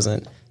somebody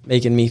wasn't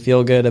making me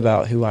feel good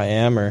about who I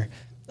am or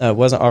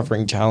wasn't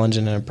offering challenge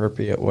in an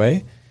appropriate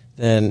way,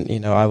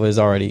 then I was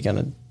already going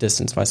to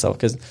distance myself.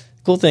 Because the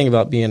cool thing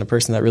about being a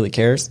person that really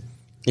cares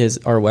is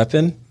our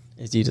weapon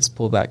is you just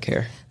pull back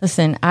care.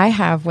 Listen, I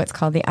have what's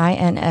called the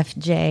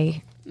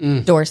INFJ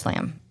door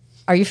slam.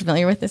 Are you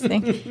familiar with this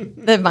thing?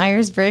 The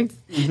Myers-Briggs?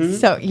 Mm-hmm.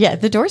 So, yeah,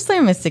 the door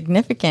slam is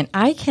significant.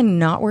 I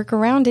cannot work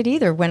around it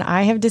either. When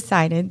I have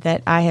decided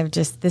that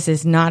this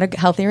is not a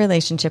healthy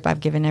relationship, I've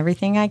given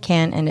everything I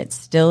can, and it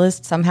still is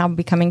somehow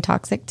becoming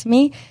toxic to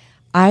me,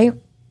 I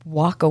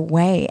walk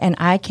away, and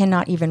I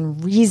cannot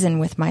even reason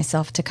with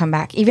myself to come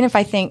back. Even if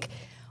I think,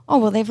 oh,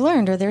 well, they've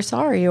learned, or they're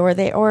sorry, or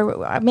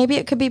maybe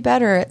it could be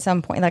better at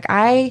some point. Like,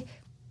 I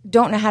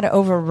don't know how to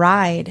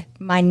override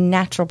my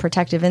natural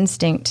protective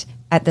instinct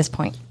at this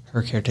point.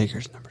 Her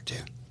caretaker's number 2.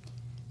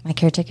 My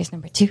caretaker's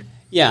number 2.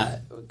 Yeah,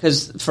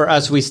 because for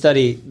us, we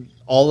study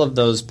all of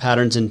those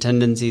patterns and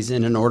tendencies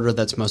in an order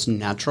that's most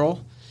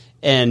natural,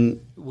 and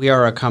we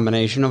are a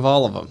combination of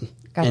all of them.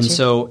 Gotcha. And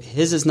so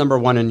his is number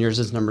 1 and yours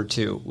is number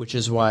 2, which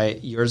is why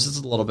yours is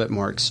a little bit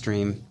more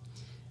extreme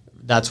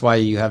that's why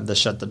you have the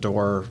shut the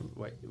door,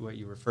 what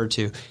you referred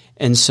to.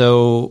 And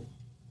so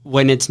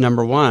when it's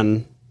number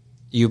one,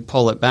 you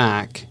pull it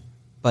back,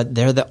 but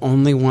they're the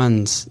only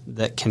ones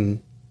that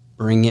can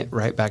bring it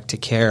right back to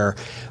care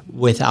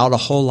without a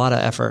whole lot of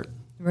effort.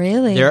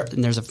 Really?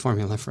 There's a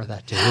formula for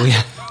that too.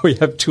 We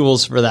have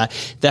tools for that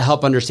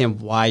help understand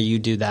why you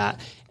do that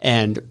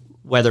and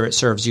whether it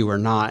serves you or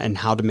not, and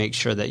how to make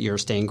sure that you're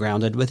staying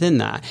grounded within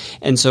that.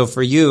 And so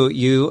for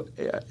you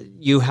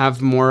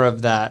have more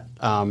of that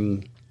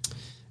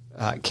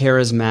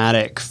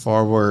charismatic,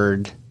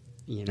 forward,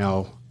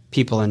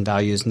 people and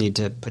values need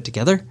to put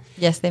together.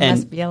 Yes, they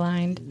must be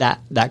aligned.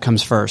 That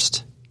comes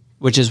first,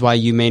 which is why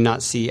you may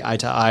not see eye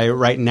to eye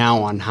right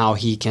now on how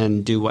he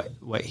can do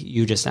what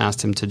you just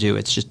asked him to do.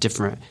 It's just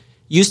different.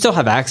 You still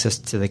have access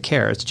to the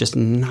care. It's just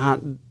not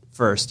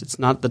first. It's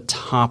not the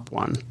top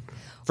one.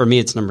 For me,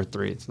 it's number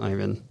 3. It's not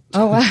even.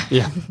 Oh, wow.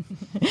 Yeah.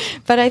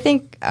 But I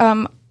think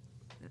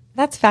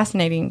that's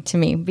fascinating to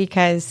me,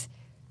 because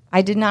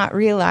I did not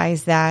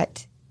realize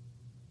that.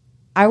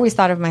 I always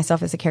thought of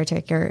myself as a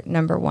caretaker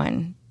number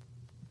 1.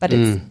 But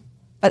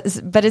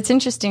it's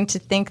interesting to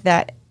think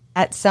that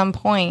at some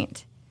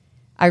point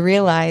I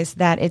realized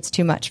that it's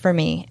too much for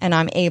me and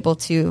I'm able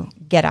to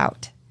get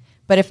out.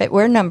 But if it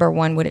were number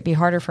 1, would it be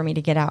harder for me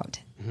to get out?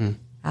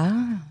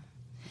 Mm-hmm.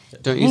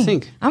 Don't you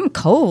think? I'm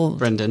cold.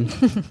 Brendon.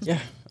 Yeah.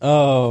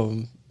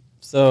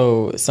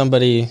 So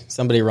somebody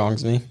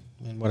wrongs me,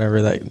 in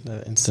whatever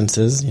that instance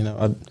is.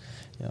 I'm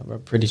a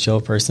pretty chill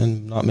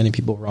person. Not many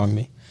people wrong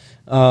me.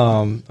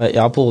 But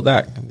yeah, I'll pull it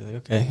back. I'll be like,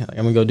 okay, I'm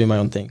going to go do my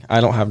own thing.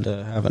 I don't have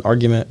to have an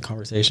argument,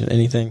 conversation,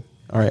 anything.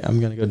 All right, I'm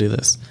going to go do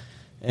this.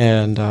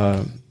 And,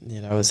 I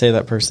would say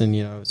that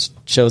person,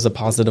 shows a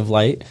positive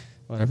light,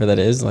 whatever that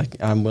is. Like,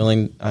 I'm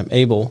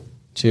able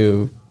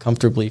to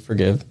comfortably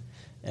forgive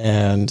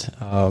and,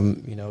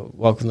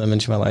 welcome them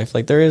into my life.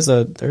 Like, there is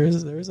a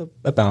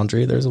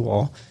boundary, there's a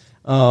wall.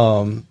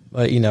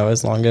 But,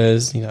 as long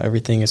as,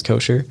 everything is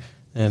kosher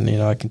and,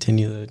 I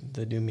continue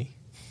to do me.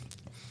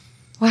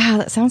 Wow,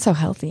 that sounds so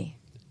healthy.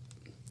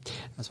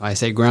 That's why I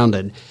say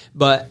grounded.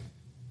 But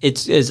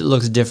it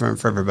looks different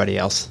for everybody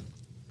else.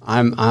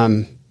 I'm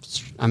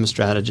a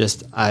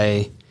strategist.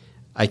 I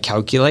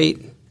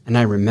calculate and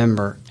I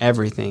remember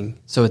everything.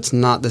 So it's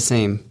not the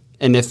same.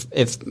 And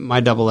if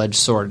my double-edged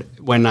sword,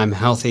 when I'm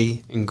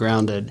healthy and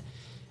grounded,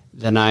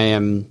 then I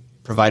am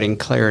providing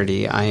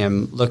clarity. I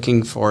am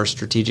looking for a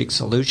strategic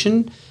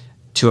solution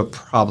to a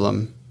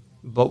problem.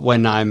 But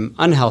when I'm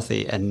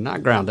unhealthy and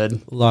not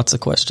grounded, lots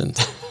of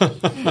questions.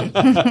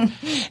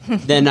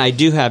 Then I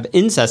do have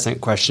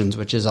incessant questions,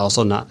 which is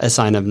also not a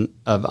sign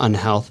of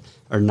unhealth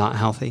or not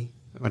healthy,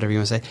 whatever you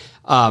want to say.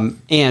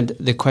 And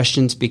the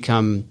questions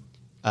become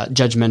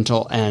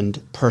judgmental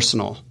and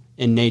personal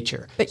in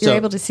nature. But you're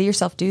able to see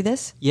yourself do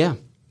this? Yeah.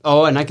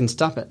 Oh, and I can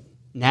stop it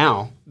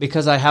now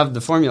because I have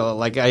the formula.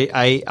 Like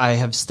I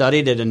have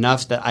studied it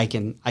enough that I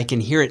can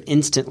hear it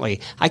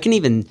instantly. I can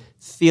even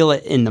feel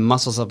it in the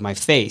muscles of my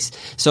face.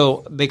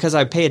 So because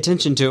I pay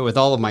attention to it with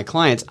all of my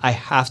clients, I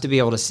have to be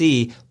able to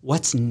see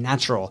what's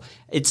natural.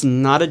 It's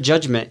not a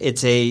judgment.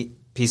 It's a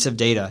piece of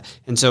data.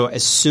 And so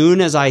as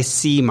soon as I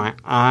see my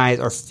eyes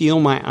or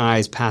feel my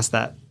eyes past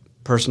that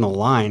personal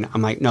line,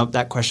 I'm like, nope,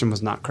 that question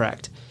was not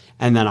correct.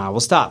 And then I will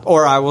stop.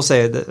 Or I will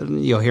say,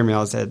 you'll hear me,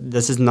 I'll say,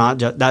 this is not,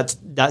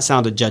 that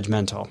sounded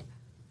judgmental.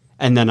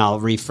 And then I'll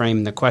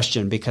reframe the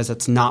question because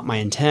it's not my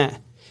intent.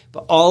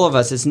 But all of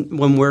us,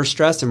 when we're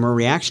stressed and we're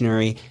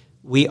reactionary,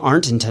 we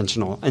aren't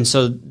intentional. And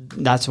so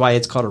that's why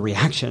it's called a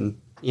reaction.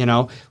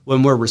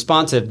 When we're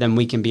responsive, then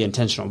we can be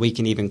intentional. We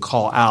can even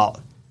call out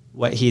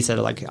what he said,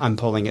 like, I'm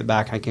pulling it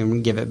back. I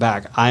can give it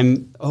back. Let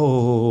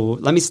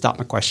me stop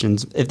my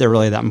questions. If they're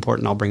really that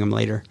important, I'll bring them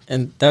later.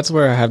 And that's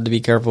where I have to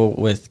be careful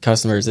with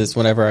customers is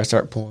whenever I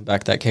start pulling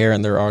back that care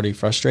and they're already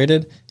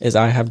frustrated, is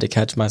I have to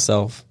catch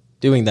myself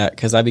doing that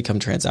because I become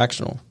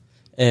transactional.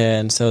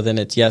 And so then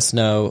it's yes,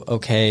 no,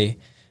 okay,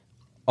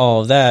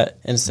 all of that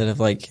instead of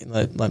like,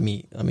 let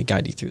me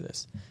guide you through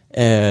this.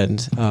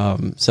 And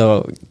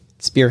so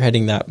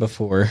spearheading that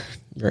before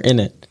you're in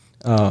it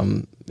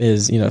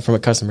is, from a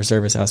customer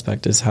service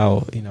aspect is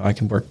how, I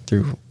can work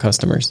through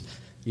customers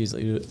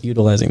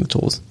utilizing the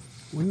tools.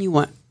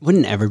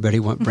 Wouldn't everybody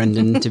want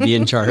Brendon to be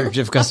in charge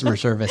of customer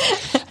service?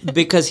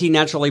 Because he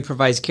naturally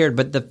provides care,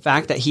 but the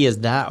fact that he is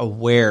that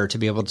aware to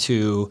be able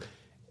to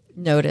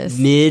notice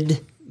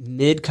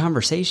mid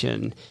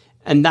conversation,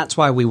 and that's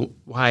why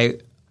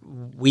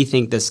we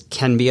think this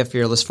can be a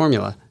fearless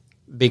formula.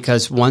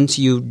 Because once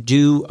you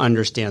do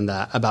understand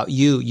that about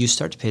you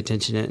start to pay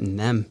attention to it in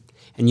them.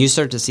 And you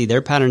start to see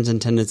their patterns and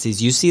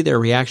tendencies. You see their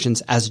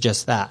reactions as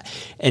just that.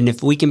 And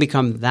if we can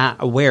become that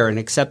aware and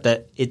accept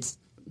that it's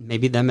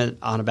maybe them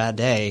on a bad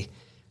day,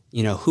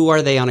 who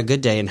are they on a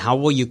good day and how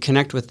will you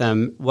connect with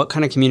them? What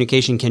kind of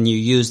communication can you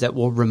use that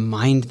will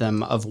remind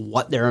them of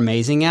what they're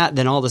amazing at?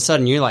 Then all of a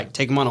sudden you're like,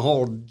 take them on a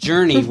whole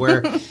journey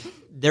where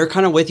they're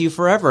kind of with you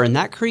forever. And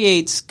that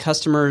creates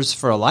customers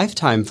for a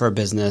lifetime for a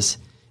business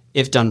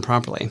if done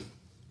properly.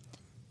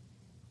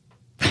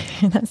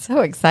 That's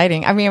so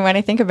exciting. I mean, when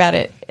I think about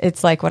it,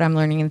 it's like what I'm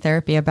learning in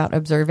therapy about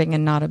observing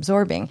and not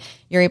absorbing.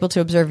 You're able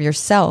to observe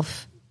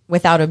yourself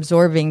without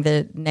absorbing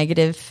the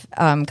negative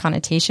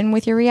connotation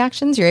with your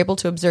reactions. You're able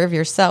to observe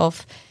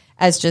yourself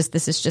as just,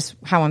 this is just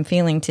how I'm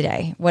feeling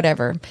today,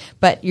 whatever.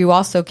 But you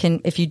also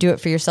can, if you do it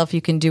for yourself,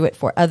 you can do it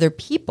for other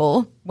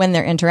people when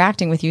they're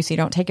interacting with you, so you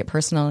don't take it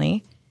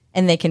personally.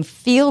 And they can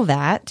feel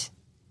that,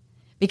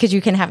 because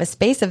you can have a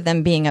space of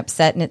them being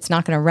upset and it's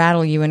not going to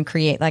rattle you and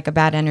create like a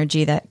bad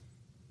energy that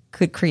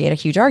could create a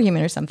huge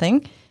argument or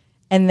something.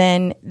 And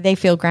then they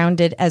feel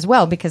grounded as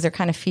well because they're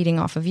kind of feeding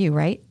off of you,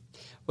 right?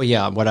 Well,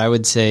 yeah, what I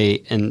would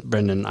say, and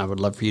Brendon, I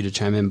would love for you to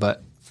chime in,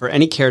 but for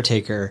any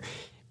caretaker,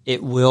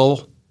 it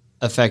will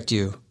affect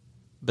you.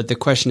 But the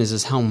question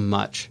is how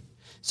much?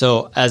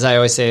 So as I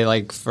always say,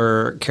 like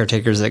for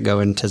caretakers that go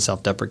into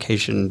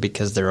self-deprecation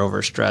because they're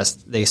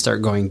overstressed, they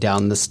start going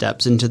down the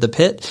steps into the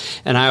pit.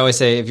 And I always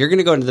say, if you're going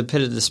to go into the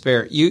pit of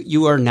despair,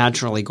 you are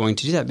naturally going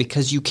to do that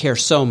because you care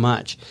so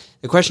much.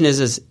 The question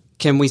is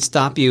can we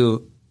stop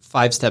you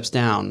 5 steps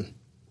down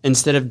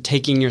instead of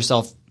taking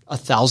yourself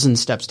 1,000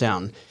 steps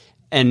down?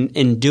 And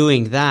in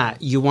doing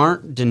that, you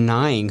aren't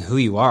denying who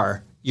you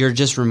are. You're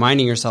just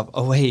reminding yourself,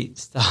 oh, wait,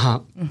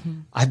 stop. Mm-hmm.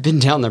 I've been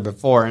down there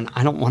before, and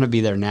I don't want to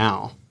be there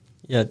now.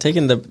 Yeah,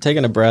 taking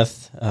a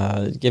breath,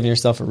 giving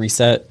yourself a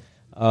reset.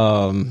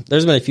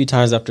 There's been a few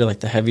times after like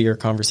the heavier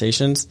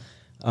conversations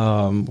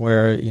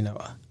where,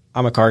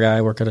 I'm a car guy.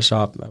 I work at a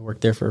shop. I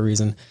work there for a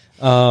reason.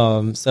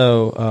 I'll have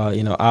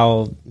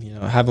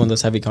one of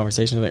those heavy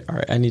conversations. Like, all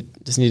right, I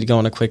just need to go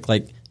on a quick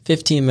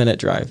 15-minute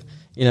drive.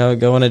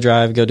 Go on a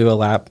drive, go do a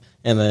lap,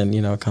 and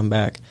then come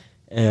back.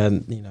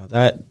 And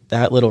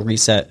that little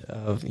reset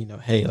of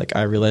hey,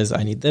 I realize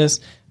I need this,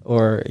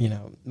 or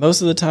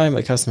most of the time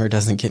a customer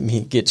doesn't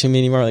get to me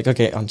anymore. Like,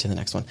 okay, on to the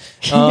next one.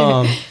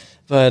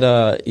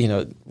 But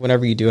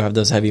whenever you do have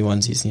those heavy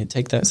ones, you just need to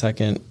take that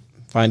second,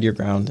 find your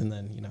ground, and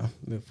then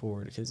move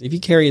forward. Because if you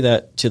carry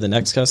that to the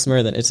next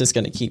customer, then it's just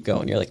going to keep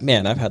going. You're like,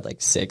 man, I've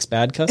had 6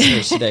 bad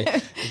customers today.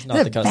 It's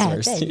not the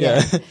customers.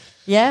 Yeah.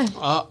 Yeah.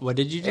 What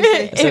did you just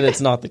say? I said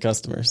it's not the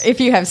customers. If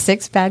you have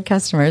 6 bad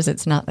customers,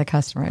 it's not the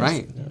customers.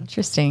 Right.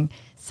 Interesting.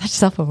 Such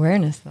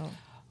self-awareness, though.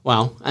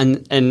 Wow.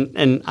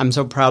 And I'm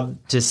so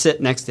proud to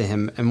sit next to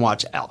him and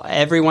watch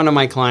every one of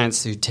my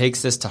clients who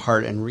takes this to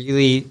heart and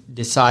really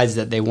decides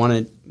that they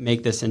want to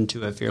make this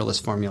into a fearless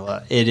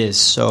formula. It is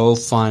so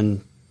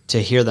fun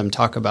to hear them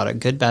talk about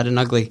it, good, bad, and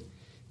ugly,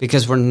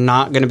 because we're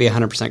not going to be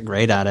 100%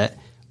 great at it.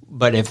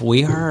 But if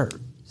we are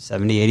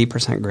 70,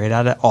 80% great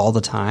at it all the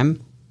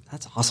time,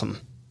 that's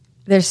awesome.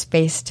 There's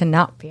space to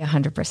not be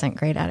 100%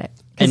 great at it,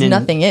 because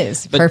nothing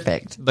is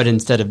perfect. But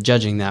instead of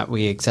judging that,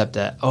 we accept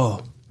that,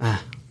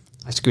 I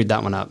screwed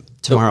that one up.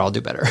 Tomorrow I'll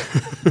do better.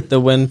 The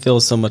win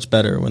feels so much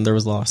better when there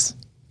was loss.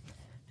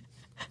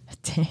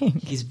 Dang.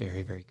 He's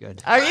very, very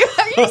good. Are you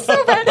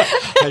so bad?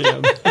 I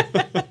am.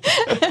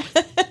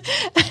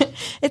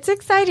 It's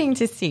exciting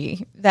to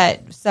see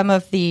that some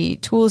of the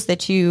tools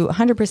that you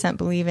 100%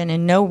 believe in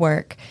and know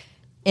work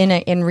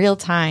in real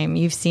time,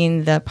 you've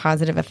seen the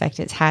positive effect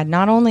it's had,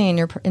 not only in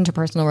your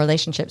interpersonal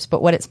relationships,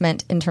 but what it's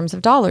meant in terms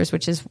of dollars,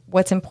 which is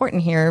what's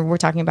important here. We're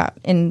talking about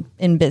in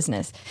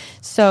business.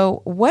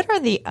 So what are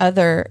the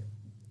other,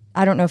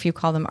 I don't know if you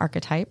call them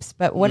archetypes,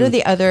 but what are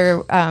the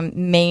other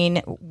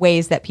main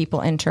ways that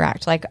people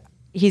interact? Like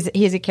he's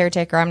a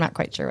caretaker. I'm not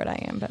quite sure what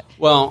I am, but.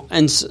 Well,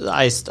 and so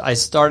I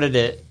started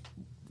it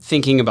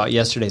thinking about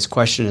yesterday's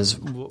question is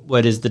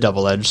what is the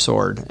double-edged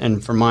sword?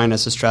 And for mine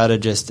as a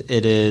strategist,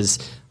 it is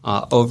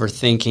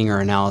overthinking or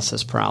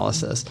analysis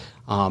paralysis.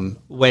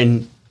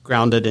 When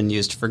grounded and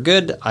used for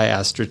good, I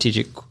ask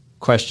strategic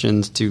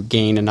questions to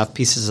gain enough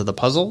pieces of the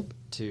puzzle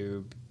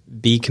to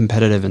be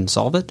competitive and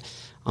solve it.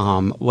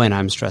 When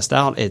I'm stressed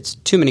out, it's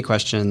too many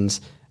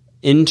questions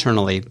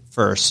internally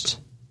first,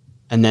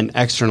 and then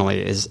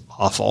externally is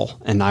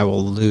awful, and I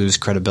will lose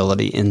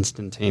credibility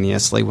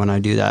instantaneously when I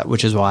do that,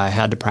 which is why I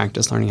had to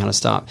practice learning how to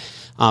stop.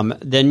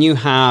 Then you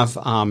have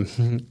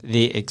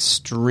the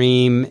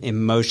extreme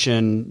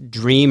emotion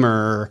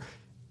dreamer,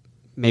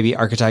 maybe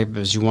archetype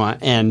as you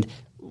want, and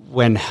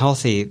when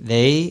healthy,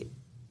 they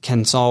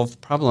can solve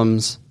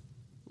problems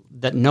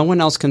that no one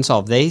else can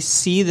solve. They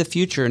see the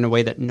future in a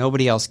way that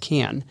nobody else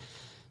can.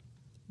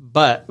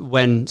 But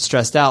when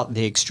stressed out,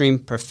 the extreme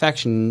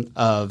perfection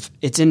of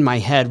it's in my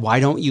head, why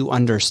don't you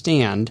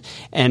understand?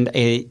 And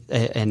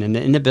an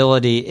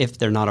inability, if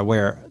they're not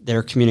aware,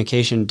 their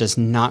communication does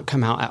not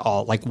come out at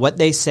all. Like what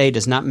they say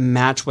does not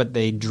match what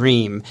they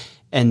dream.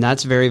 And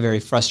that's very, very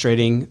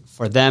frustrating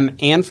for them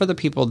and for the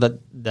people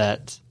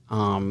that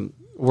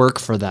work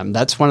for them.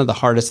 That's one of the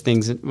hardest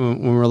things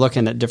when we're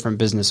looking at different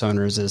business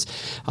owners is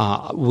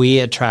we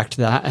attract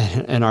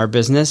that in our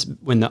business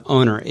when the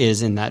owner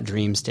is in that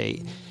dream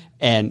state.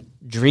 And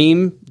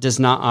dream does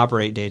not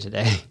operate day to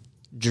day.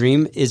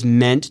 Dream is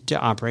meant to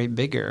operate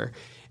bigger.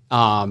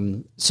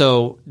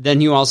 So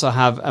then you also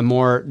have a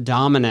more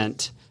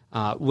dominant,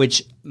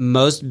 which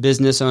most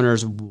business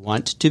owners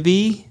want to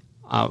be.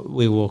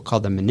 We will call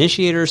them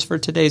initiators for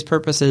today's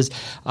purposes.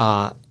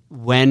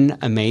 when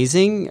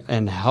amazing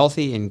and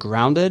healthy and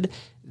grounded,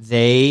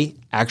 they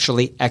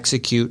actually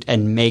execute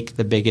and make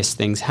the biggest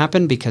things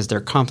happen because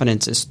their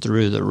confidence is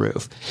through the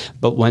roof.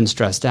 But when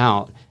stressed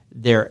out,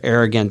 their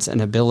arrogance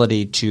and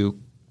ability to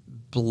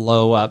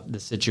blow up the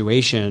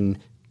situation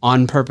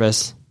on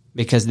purpose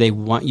because they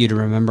want you to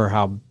remember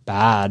how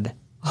bad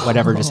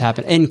whatever just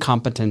happened.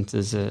 Incompetence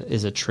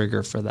is a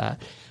trigger for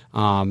that.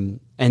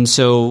 And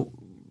so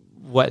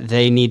what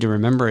they need to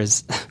remember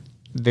is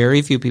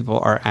very few people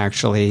are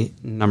actually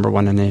number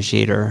one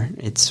initiator.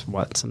 It's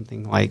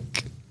something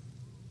like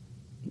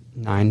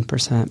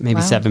 9%,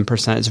 maybe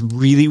 7%. It's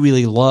really,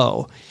 really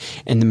low.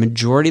 And the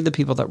majority of the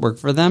people that work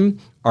for them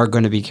are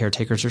going to be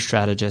caretakers or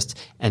strategists,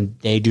 and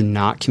they do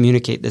not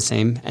communicate the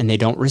same and they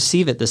don't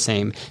receive it the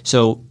same.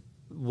 So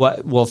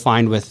what we'll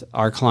find with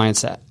our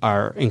clients that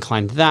are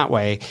inclined that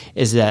way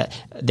is that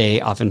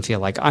they often feel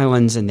like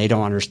islands and they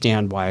don't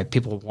understand why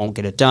people won't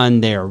get it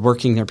done. They are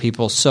working their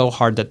people so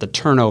hard that the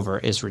turnover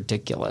is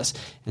ridiculous.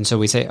 And so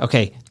we say,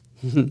 okay,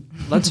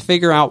 let's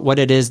figure out what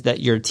it is that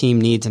your team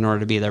needs in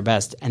order to be their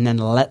best, and then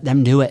let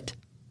them do it,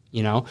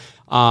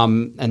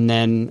 And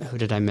then who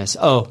did I miss?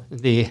 Oh,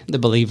 the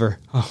believer.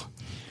 Oh,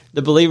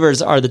 the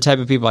believers are the type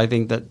of people I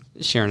think that,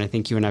 Sharon, I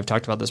think you and I have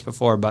talked about this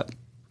before, but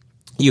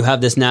you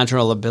have this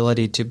natural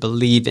ability to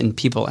believe in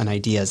people and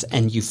ideas,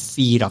 and you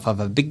feed off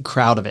of a big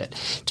crowd of it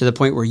to the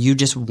point where you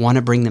just want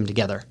to bring them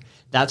together.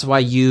 That's why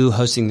you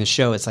hosting the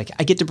show, it's like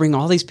I get to bring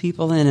all these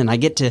people in and I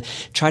get to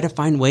try to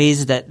find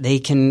ways that they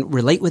can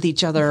relate with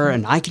each other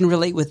and I can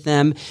relate with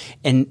them.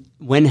 And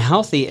when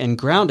healthy and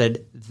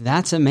grounded,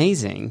 that's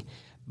amazing.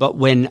 But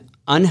when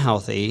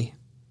unhealthy,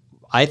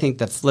 I think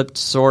the flipped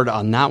sword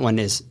on that one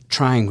is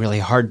trying really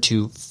hard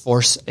to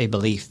force a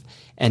belief.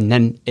 And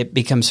then it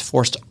becomes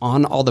forced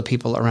on all the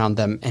people around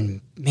them. And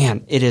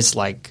man, it is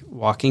like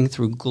walking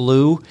through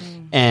glue.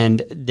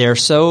 And they're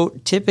so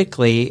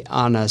typically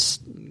on a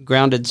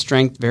grounded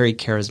strength, very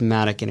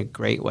charismatic in a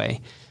great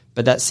way.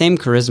 But that same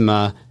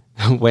charisma,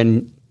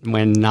 when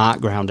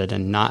not grounded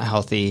and not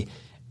healthy,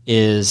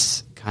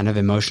 is kind of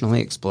emotionally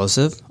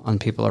explosive on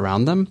people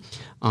around them.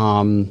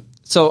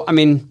 So, I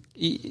mean,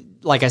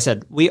 like I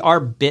said, we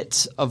are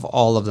bits of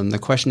all of them. The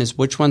question is,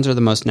 which ones are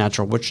the most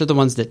natural? Which are the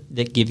ones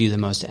that give you the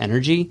most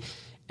energy?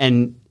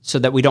 And so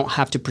that we don't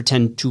have to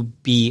pretend to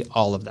be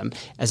all of them.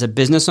 As a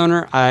business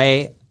owner,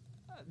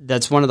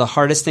 that's one of the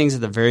hardest things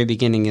at the very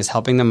beginning is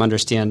helping them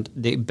understand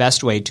the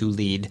best way to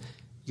lead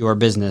your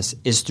business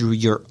is through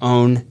your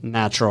own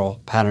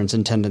natural patterns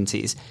and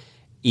tendencies.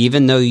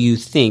 Even though you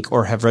think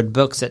or have read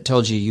books that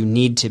told you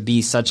need to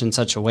be such and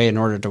such a way in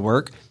order to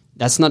work,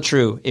 that's not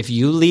true. If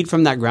you lead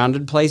from that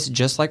grounded place,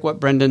 just like what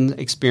Brendon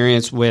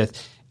experienced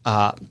with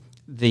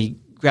the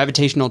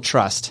gravitational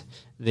trust,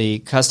 the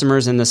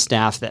customers and the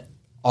staff that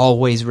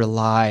always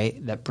rely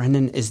that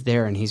Brendon is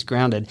there and he's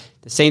grounded,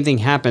 the same thing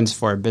happens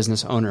for a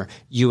business owner.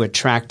 You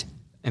attract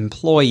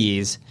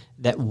employees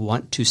that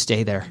want to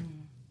stay there.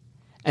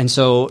 And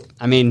so,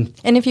 I mean...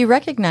 And if you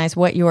recognize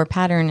what your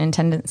pattern and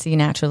tendency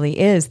naturally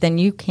is, then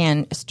you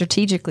can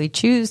strategically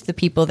choose the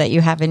people that you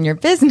have in your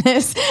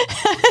business.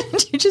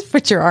 You just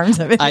put your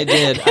arms up. I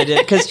did.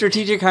 Because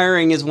strategic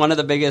hiring is one of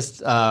the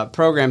biggest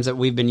programs that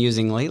we've been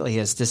using lately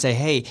is to say,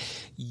 hey,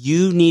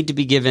 you need to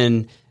be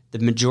given the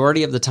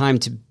majority of the time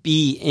to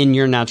be in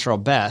your natural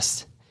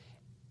best.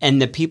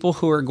 And the people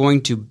who are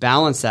going to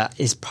balance that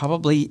is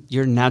probably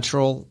your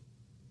natural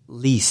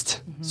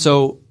least. Mm-hmm.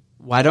 So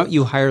why don't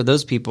you hire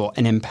those people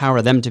and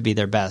empower them to be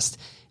their best?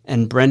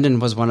 And Brendon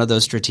was one of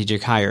those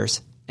strategic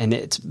hires. And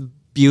it's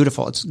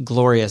beautiful. It's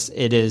glorious.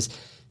 It is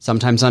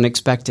sometimes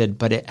unexpected,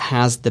 but it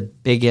has the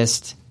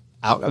biggest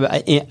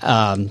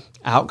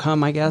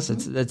outcome, I guess.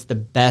 It's the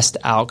best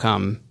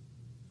outcome.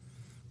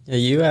 Yeah,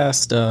 you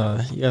asked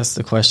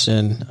the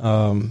question,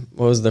 what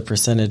was the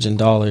percentage in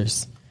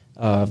dollars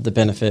of the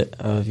benefit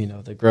of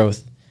the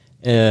growth,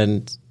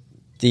 and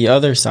the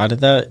other side of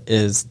that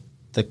is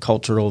the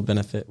cultural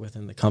benefit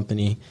within the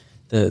company,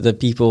 the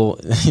people,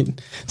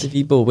 the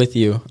people with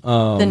you,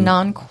 the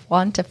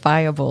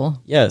non-quantifiable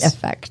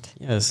effect.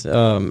 Yes,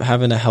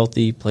 having a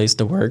healthy place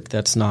to work.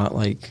 That's not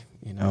like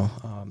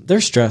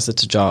there's stress.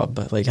 It's a job,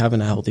 but like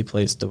having a healthy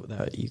place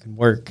that you can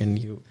work and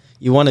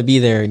you want to be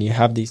there and you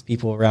have these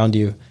people around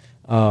you,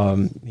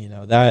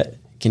 that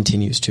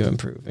continues to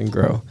improve and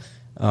grow,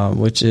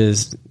 which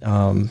is,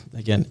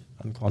 again,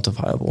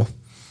 unquantifiable.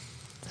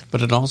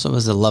 But it also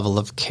is a level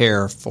of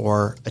care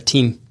for a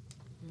team.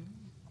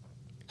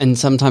 And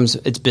sometimes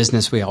it's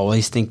business. We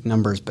always think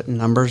numbers, but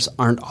numbers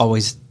aren't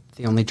always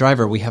the only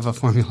driver. We have a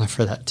formula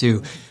for that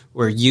too,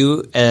 where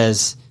you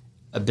as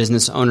a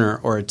business owner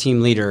or a team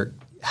leader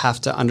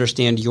have to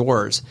understand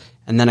yours.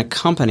 And then a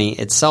company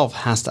itself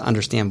has to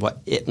understand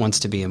what it wants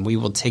to be. And we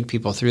will take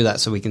people through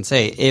that so we can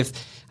say,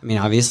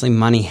 obviously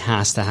money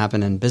has to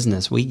happen in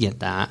business. We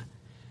get that.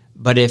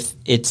 But if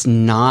it's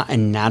not a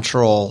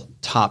natural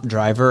top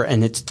driver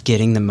and it's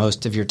getting the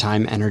most of your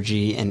time,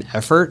 energy, and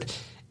effort,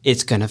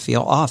 it's going to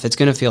feel off. It's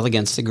going to feel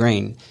against the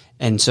grain.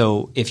 And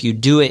so if you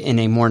do it in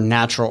a more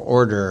natural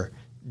order,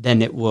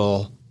 then it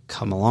will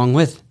come along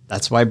with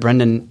That's why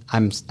Brendon,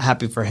 I'm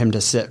happy for him to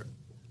sit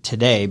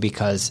today,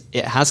 because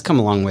it has come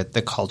along with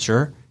the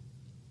culture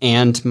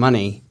and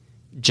money,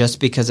 just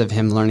because of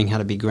him learning how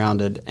to be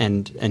grounded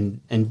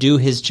and do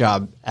his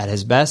job at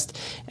his best,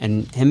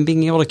 and him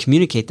being able to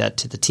communicate that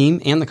to the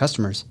team and the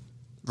customers,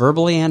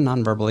 verbally and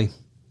non-verbally.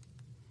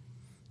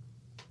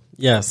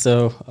 Yeah,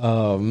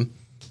 so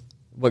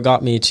what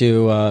got me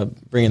to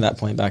bringing that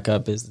point back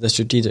up is the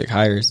strategic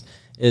hires,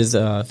 is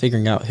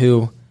figuring out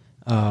who,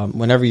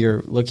 whenever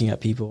you're looking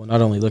at people,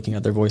 not only looking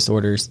at their voice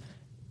orders,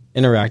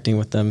 interacting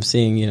with them,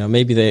 seeing,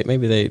 maybe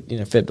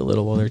they fibbed a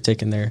little while they're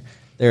taking their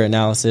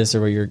analysis,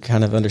 or where you're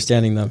kind of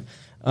understanding them,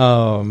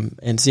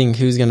 and seeing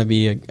who's going to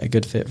be a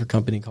good fit for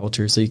company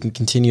culture, so you can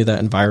continue that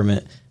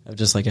environment of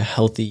just like a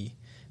healthy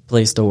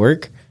place to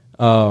work.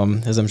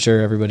 As I'm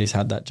sure everybody's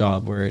had that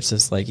job where it's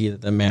just like either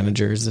the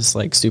manager is just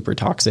like super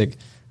toxic,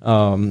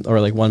 or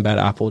like one bad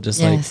apple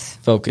just like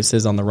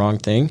focuses on the wrong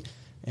thing,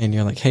 and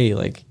you're like, hey,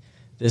 like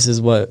this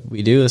is what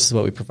we do, this is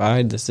what we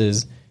provide, this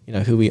is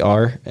who we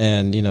are,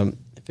 and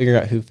figuring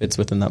out who fits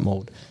within that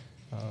mold.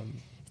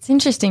 It's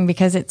interesting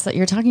because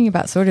you're talking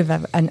about sort of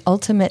an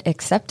ultimate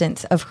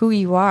acceptance of who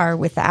you are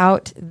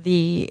without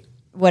the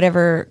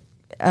whatever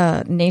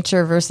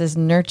nature versus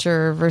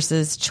nurture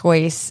versus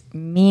choice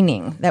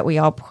meaning that we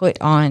all put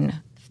on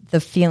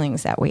the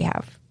feelings that we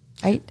have,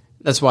 right?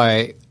 That's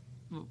why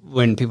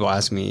when people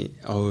ask me,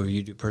 oh,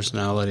 you do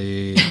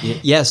personality,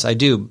 yes, I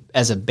do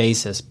as a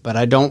basis, but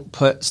I don't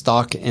put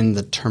stock in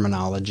the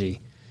terminology.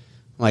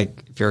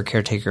 Like if you're a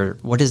caretaker,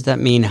 what does that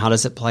mean? How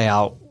does it play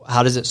out?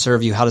 How does it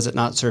serve you? How does it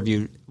not serve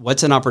you?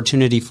 What's an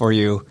opportunity for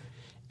you?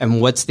 And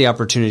what's the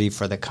opportunity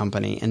for the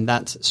company? And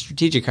that's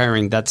strategic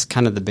hiring. That's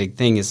kind of the big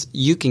thing, is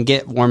you can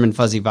get warm and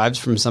fuzzy vibes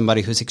from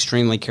somebody who's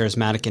extremely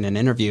charismatic in an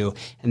interview,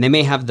 and they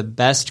may have the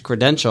best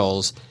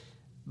credentials,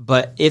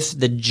 but if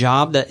the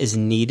job that is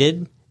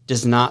needed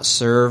does not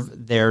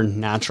serve their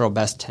natural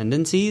best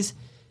tendencies,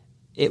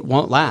 it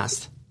won't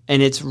last.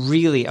 And it's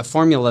really a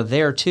formula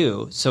there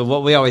too. So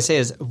what we always say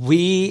is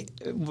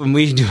when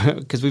we do,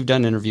 because we've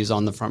done interviews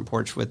on the front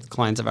porch with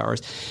clients of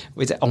ours,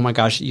 we say, oh my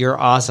gosh, you're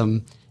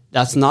awesome.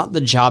 That's not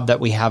the job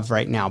that we have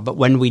right now. But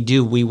when we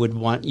do, we would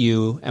want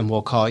you and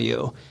we'll call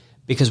you,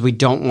 because we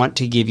don't want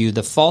to give you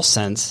the false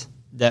sense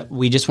that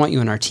we just want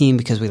you in our team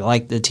because we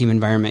like the team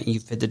environment. You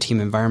fit the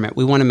team environment.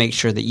 We want to make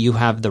sure that you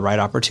have the right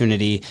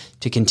opportunity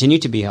to continue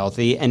to be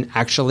healthy and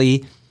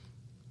actually,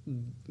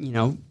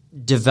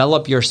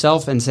 develop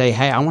yourself and say,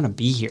 hey, I want to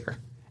be here,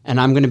 and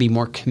I'm going to be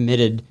more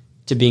committed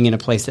to being in a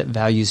place that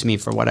values me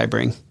for what I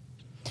bring,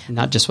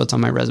 not just what's on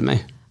my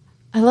resume.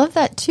 I love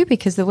that too,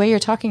 because the way you're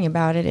talking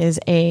about it is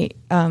I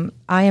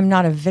am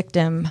not a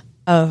victim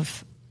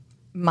of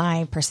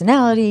my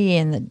personality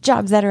and the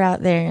jobs that are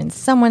out there, and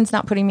someone's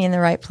not putting me in the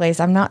right place.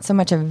 I'm not so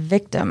much a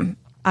victim.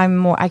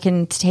 I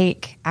can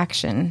take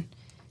action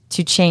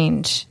to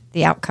change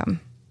the outcome,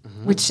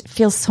 which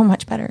feels so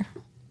much better.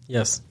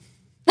 Yes.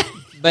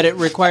 But it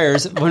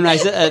requires, when I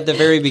said at the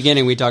very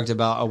beginning, we talked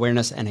about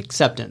awareness and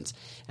acceptance.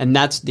 And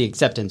that's the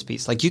acceptance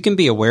piece. Like, you can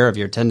be aware of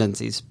your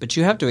tendencies, but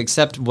you have to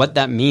accept what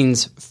that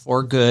means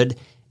for good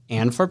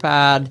and for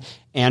bad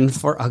and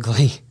for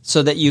ugly,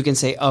 so that you can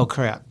say, oh,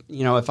 crap,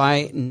 if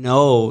I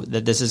know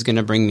that this is going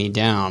to bring me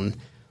down,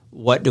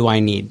 what do I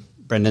need?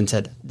 Brendon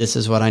said, this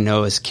is what I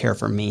know is care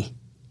for me.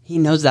 He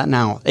knows that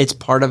now. It's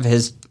part of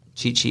his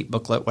cheat sheet,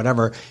 booklet,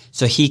 whatever.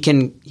 So he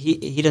doesn't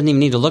even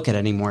need to look at it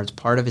anymore. It's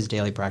part of his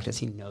daily practice.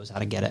 He knows how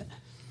to get it.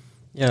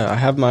 Yeah, I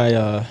have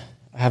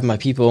my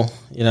people.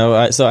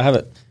 So I have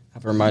a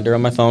reminder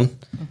on my phone.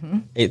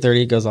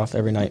 8:30 goes off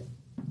every night.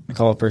 I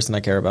call a person I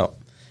care about,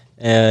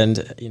 and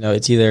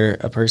it's either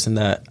a person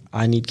that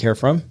I need care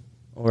from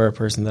or a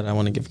person that I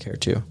want to give care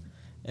to,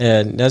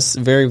 and that's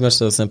very much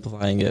so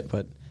simplifying it.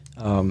 But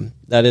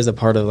that is a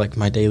part of like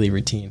my daily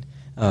routine.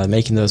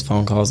 Making those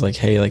phone calls, like,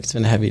 hey, like, it's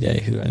been a heavy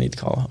day. Who do I need to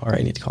call? All right,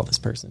 I need to call this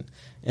person.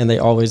 And they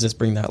always just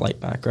bring that light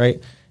back,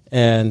 right?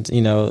 And,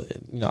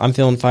 I'm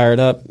feeling fired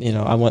up.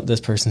 I want this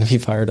person to be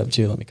fired up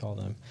too. Let me call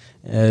them.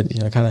 And,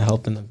 kind of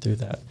helping them through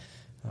that,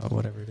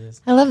 whatever it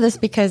is. I love this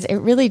because it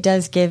really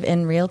does give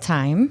in real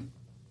time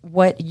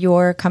what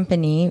your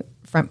company,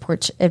 Front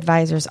Porch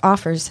Advisors,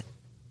 offers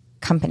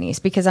companies,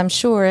 because I'm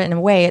sure in a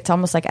way it's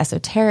almost like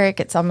esoteric.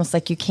 It's almost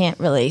like you can't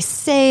really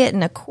say it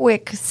in a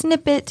quick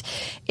snippet.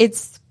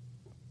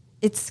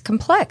 It's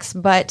complex,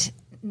 but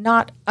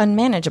not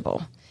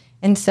unmanageable.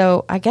 And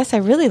so I guess I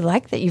really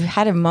like that you've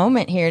had a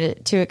moment here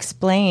to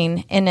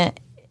explain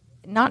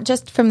not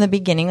just from the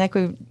beginning, like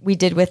we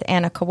did with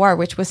Anna Kawar,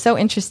 which was so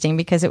interesting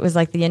because it was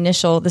like the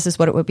initial, this is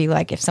what it would be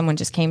like if someone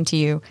just came to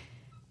you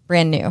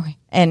brand new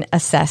and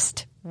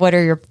assessed what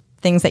are your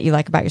things that you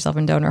like about yourself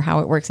and don't, or how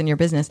it works in your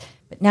business.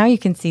 But now you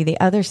can see the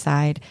other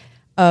side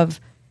of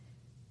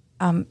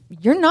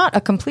you're not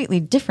a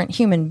completely different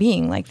human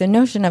being. Like the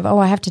notion of,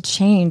 I have to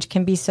change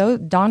can be so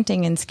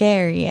daunting and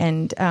scary.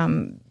 And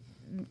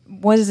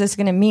what is this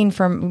going to mean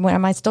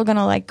am I still going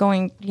to like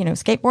going,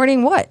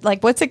 skateboarding? What?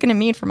 Like, what's it going to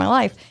mean for my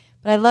life?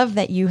 But I love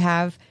that you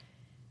have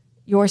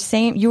you're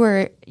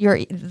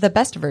the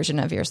best version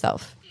of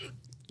yourself.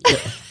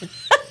 Yeah.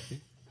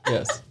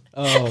 Yes.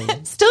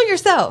 Still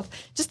yourself,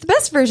 just the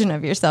best version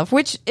of yourself,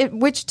 which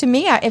to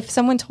me, if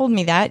someone told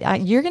me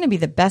that you're going to be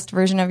the best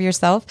version of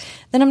yourself,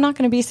 then I'm not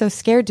going to be so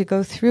scared to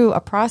go through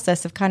a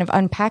process of kind of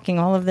unpacking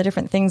all of the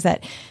different things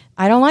that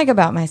I don't like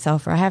about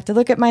myself, or I have to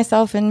look at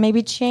myself and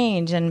maybe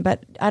change.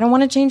 But I don't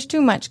want to change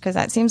too much because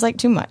that seems like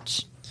too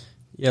much.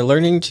 Yeah.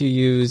 Learning to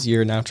use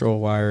your natural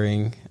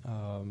wiring,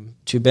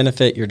 to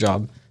benefit your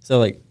job. So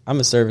like I'm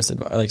a service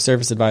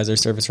advisor,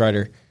 service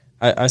writer.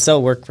 I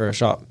sell work for a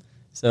shop.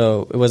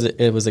 So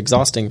it was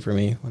exhausting for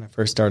me when I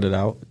first started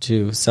out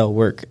to sell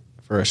work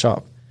for a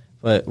shop.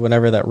 But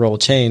whenever that role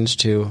changed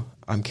to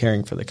I'm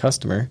caring for the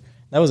customer,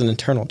 that was an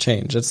internal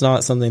change. It's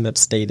not something that's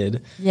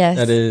stated. Yes.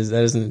 That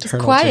is an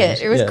internal quiet.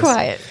 change. It was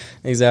quiet.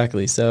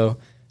 Exactly. So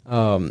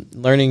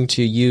learning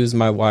to use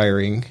my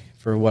wiring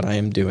for what I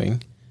am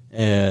doing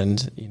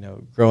and,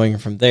 growing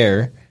from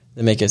there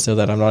to make it so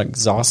that I'm not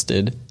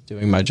exhausted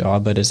doing my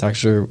job, but it's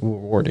actually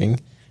rewarding.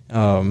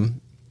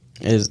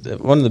 Is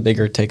one of the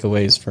bigger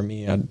takeaways for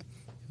me. I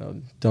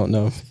don't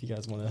know if you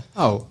guys want to.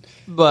 Oh,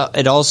 but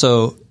it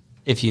also,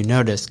 if you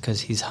notice,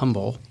 because he's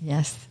humble.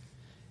 Yes.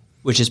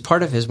 Which is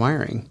part of his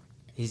wiring.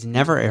 He's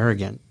never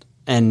arrogant.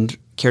 And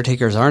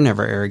caretakers are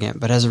never arrogant.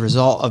 But as a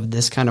result of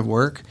this kind of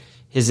work,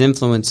 his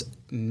influence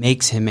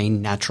makes him a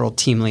natural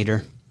team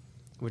leader,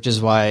 which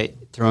is why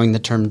throwing the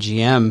term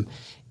GM,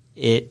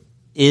 it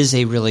is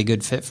a really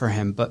good fit for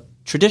him. But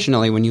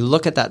traditionally, when you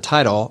look at that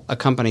title, a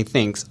company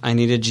thinks, I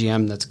need a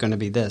GM that's going to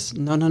be this.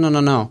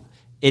 No.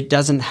 It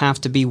doesn't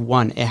have to be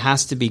one. It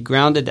has to be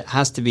grounded. It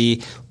has to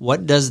be,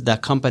 what does the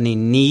company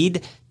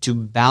need to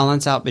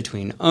balance out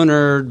between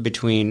owner,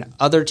 between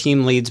other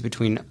team leads,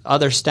 between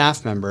other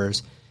staff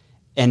members.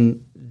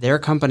 And their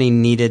company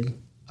needed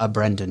a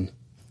Brendon.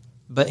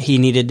 But he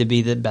needed to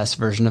be the best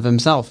version of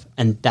himself.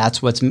 And that's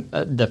what's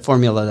the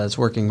formula that's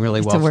working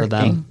really well for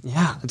them.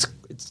 Yeah, it's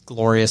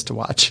glorious to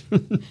watch.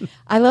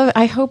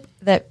 I hope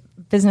that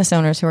business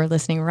owners who are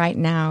listening right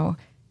now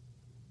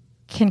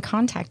can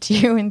contact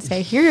you and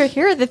say,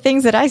 here are the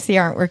things that I see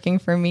aren't working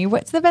for me.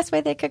 What's the best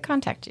way they could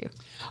contact you?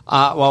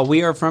 Well,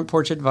 we are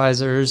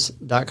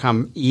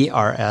frontporchadvisors.com,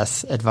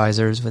 ERS,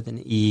 advisors with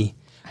an E.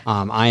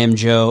 I am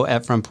Joe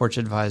at Front Porch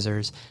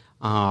Advisors.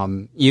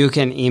 You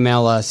can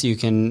email us. You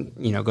can,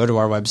 go to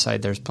our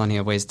website. There's plenty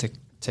of ways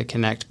to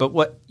connect. But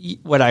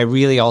what I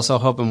really also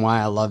hope and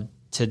why I love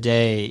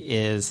today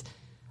is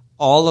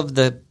all of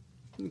the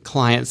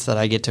clients that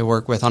I get to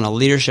work with on a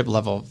leadership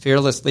level,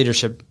 fearless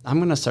leadership. I'm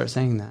going to start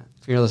saying that,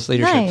 fearless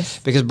leadership. Nice.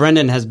 Because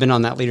Brendon has been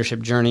on that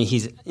leadership journey.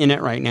 He's in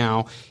it right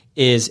now.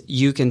 Is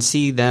you can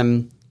see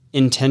them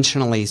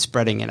intentionally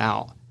spreading it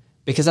out.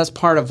 Because that's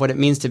part of what it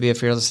means to be a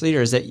fearless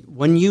leader, is that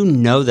when you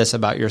know this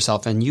about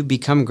yourself and you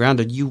become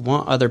grounded, you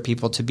want other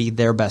people to be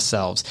their best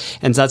selves.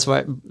 And so that's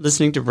why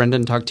listening to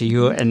Brendon talk to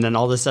you and then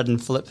all of a sudden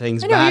flip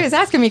things back. He was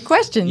asking me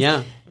questions.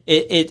 Yeah.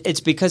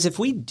 It's because if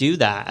we do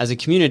that as a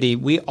community,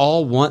 we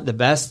all want the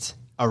best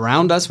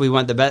around us. We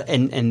want the best.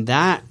 And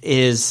that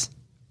is,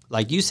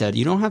 like you said,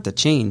 you don't have to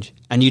change.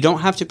 And you don't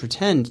have to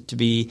pretend to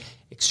be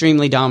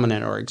extremely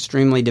dominant or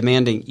extremely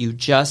demanding. You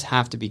just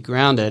have to be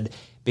grounded,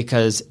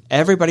 because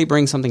everybody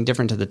brings something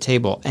different to the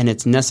table, and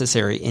it's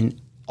necessary in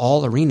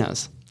all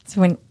arenas.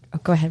 So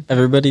go ahead.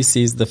 Everybody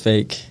sees the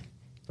fake,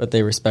 but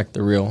they respect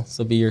the real.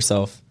 So be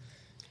yourself.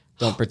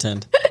 Don't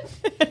pretend.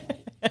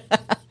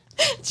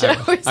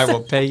 I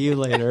will pay you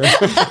later.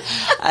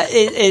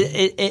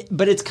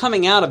 But it's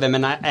coming out of him,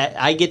 and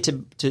I get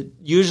to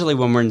usually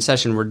when we're in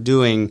session, we're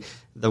doing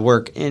the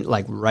work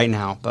like right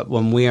now. But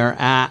when we are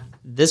at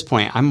this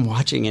point, I'm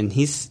watching, and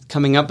he's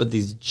coming up with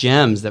these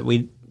gems that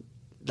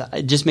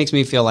it just makes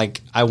me feel like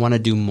I want to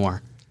do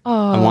more.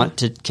 I want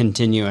to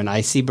continue, and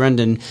I see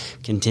Brendon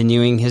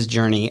continuing his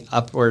journey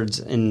upwards.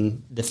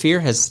 And the fear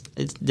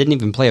it didn't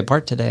even play a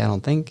part today, I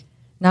don't think.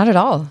 Not at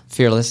all.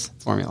 Fearless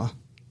formula.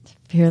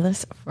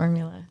 Fearless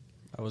formula.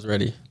 I was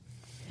ready.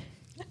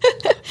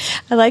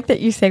 I like that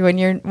you say when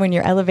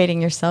you're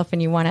elevating yourself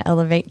and you want to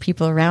elevate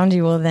people around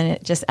you, well, then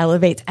it just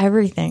elevates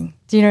everything.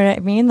 Do you know what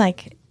I mean?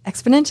 Like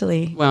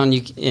exponentially. Well,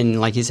 and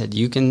like you said,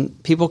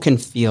 people can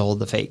feel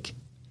the fake.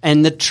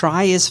 And the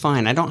try is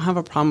fine. I don't have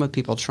a problem with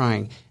people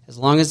trying, as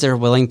long as they're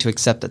willing to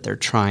accept that they're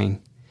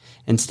trying.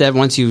 Instead,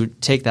 once you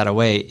take that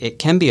away, it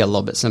can be a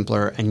little bit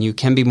simpler, and you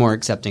can be more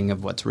accepting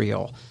of what's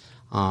real,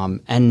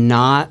 and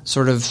not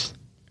sort of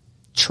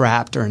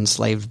trapped or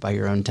enslaved by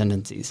your own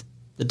tendencies.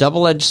 The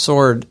double-edged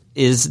sword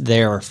is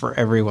there for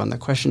everyone. The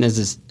question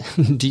is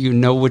do you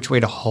know which way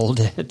to hold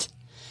it?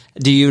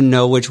 Do you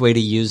know which way to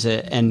use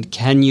it? And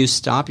can you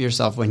stop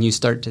yourself when you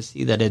start to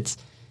see that it's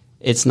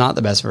not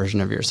the best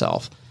version of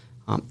yourself?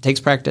 Takes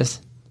practice.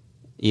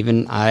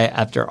 Even I,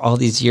 after all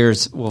these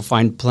years, will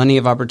find plenty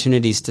of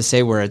opportunities to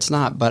say where it's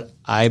not, but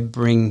I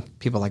bring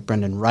people like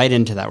Brendon right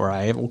into that, where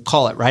I will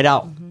call it right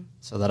out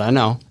so that I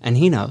know, and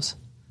he knows.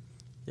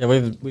 Yeah,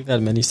 we've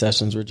had many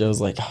sessions where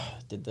Joe's like, I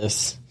did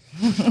this.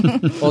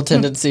 Old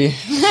tendency.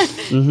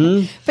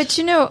 Mm-hmm. But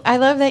I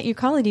love that you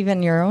call it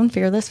even your own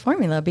fearless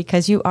formula,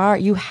 because you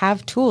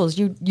have tools.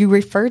 You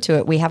refer to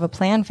it. We have a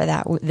plan for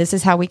that. This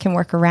is how we can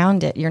work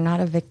around it. You're not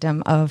a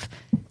victim of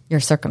your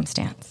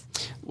circumstance.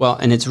 Well,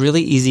 and it's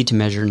really easy to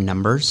measure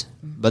numbers,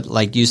 but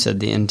like you said,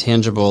 the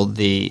intangible,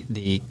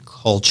 the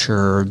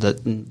culture,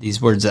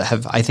 these words that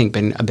have, I think,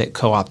 been a bit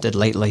co-opted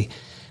lately,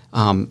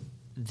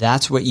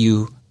 that's what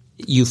you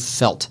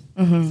felt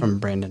from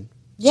Brendon.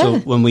 Yeah. So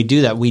when we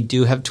do that, we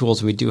do have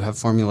tools, we do have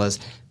formulas,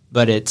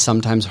 but it's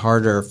sometimes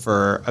harder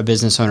for a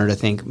business owner to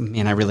think,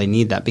 man, I really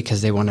need that,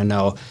 because they want to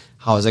know,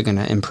 how is it going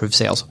to improve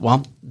sales?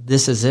 Well,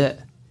 this is it.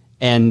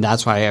 And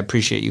that's why I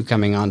appreciate you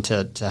coming on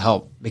to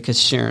help, because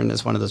Sharon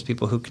is one of those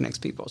people who connects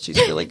people. She's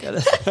really good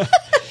at it.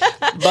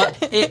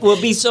 But it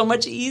will be so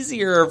much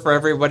easier for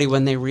everybody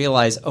when they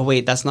realize, oh,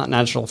 wait, that's not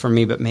natural for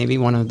me, but maybe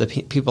one of the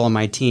people on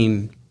my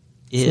team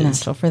is. It's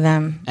natural for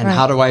them. And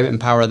how do I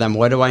empower them?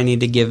 What do I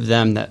need to give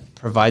them that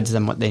provides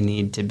them what they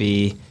need to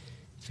be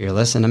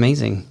fearless and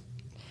amazing?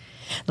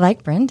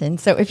 Like Brendon.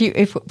 So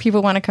if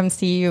people want to come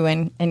see you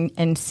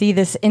and see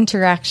this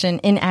interaction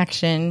in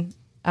action,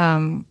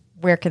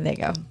 where could they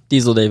go?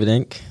 Diesel David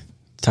Inc.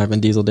 Type in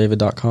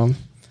dieseldavid.com.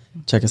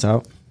 Check us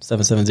out.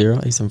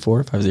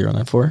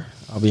 770-874-5094.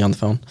 I'll be on the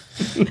phone.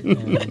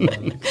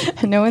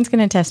 No one's going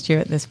to test you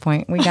at this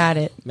point. We got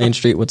it. Main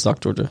Street, Woodstock,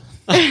 Georgia.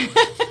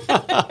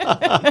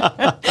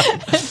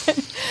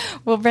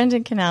 Well,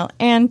 Brendon Canale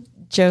and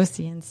Joe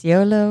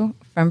Cianciolo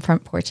from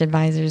Front Porch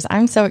Advisors.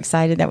 I'm so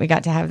excited that we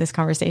got to have this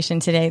conversation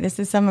today. This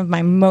is some of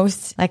my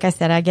most, like I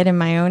said, I get in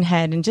my own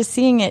head, and just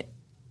seeing it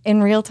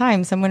in real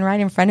time, someone right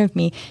in front of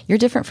me. You're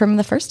different from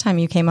the first time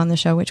you came on the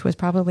show, which was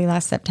probably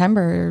last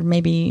September or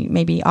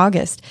maybe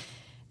August.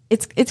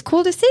 It's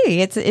cool to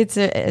see.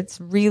 It's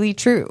really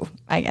true,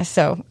 I guess.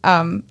 So,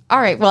 all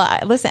right.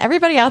 Well, listen,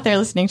 everybody out there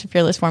listening to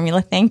Fearless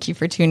Formula, thank you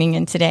for tuning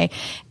in today.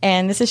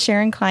 And this is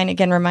Sharon Klein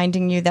again,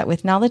 reminding you that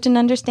with knowledge and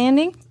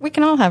understanding, we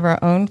can all have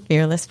our own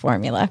fearless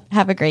formula.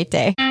 Have a great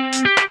day.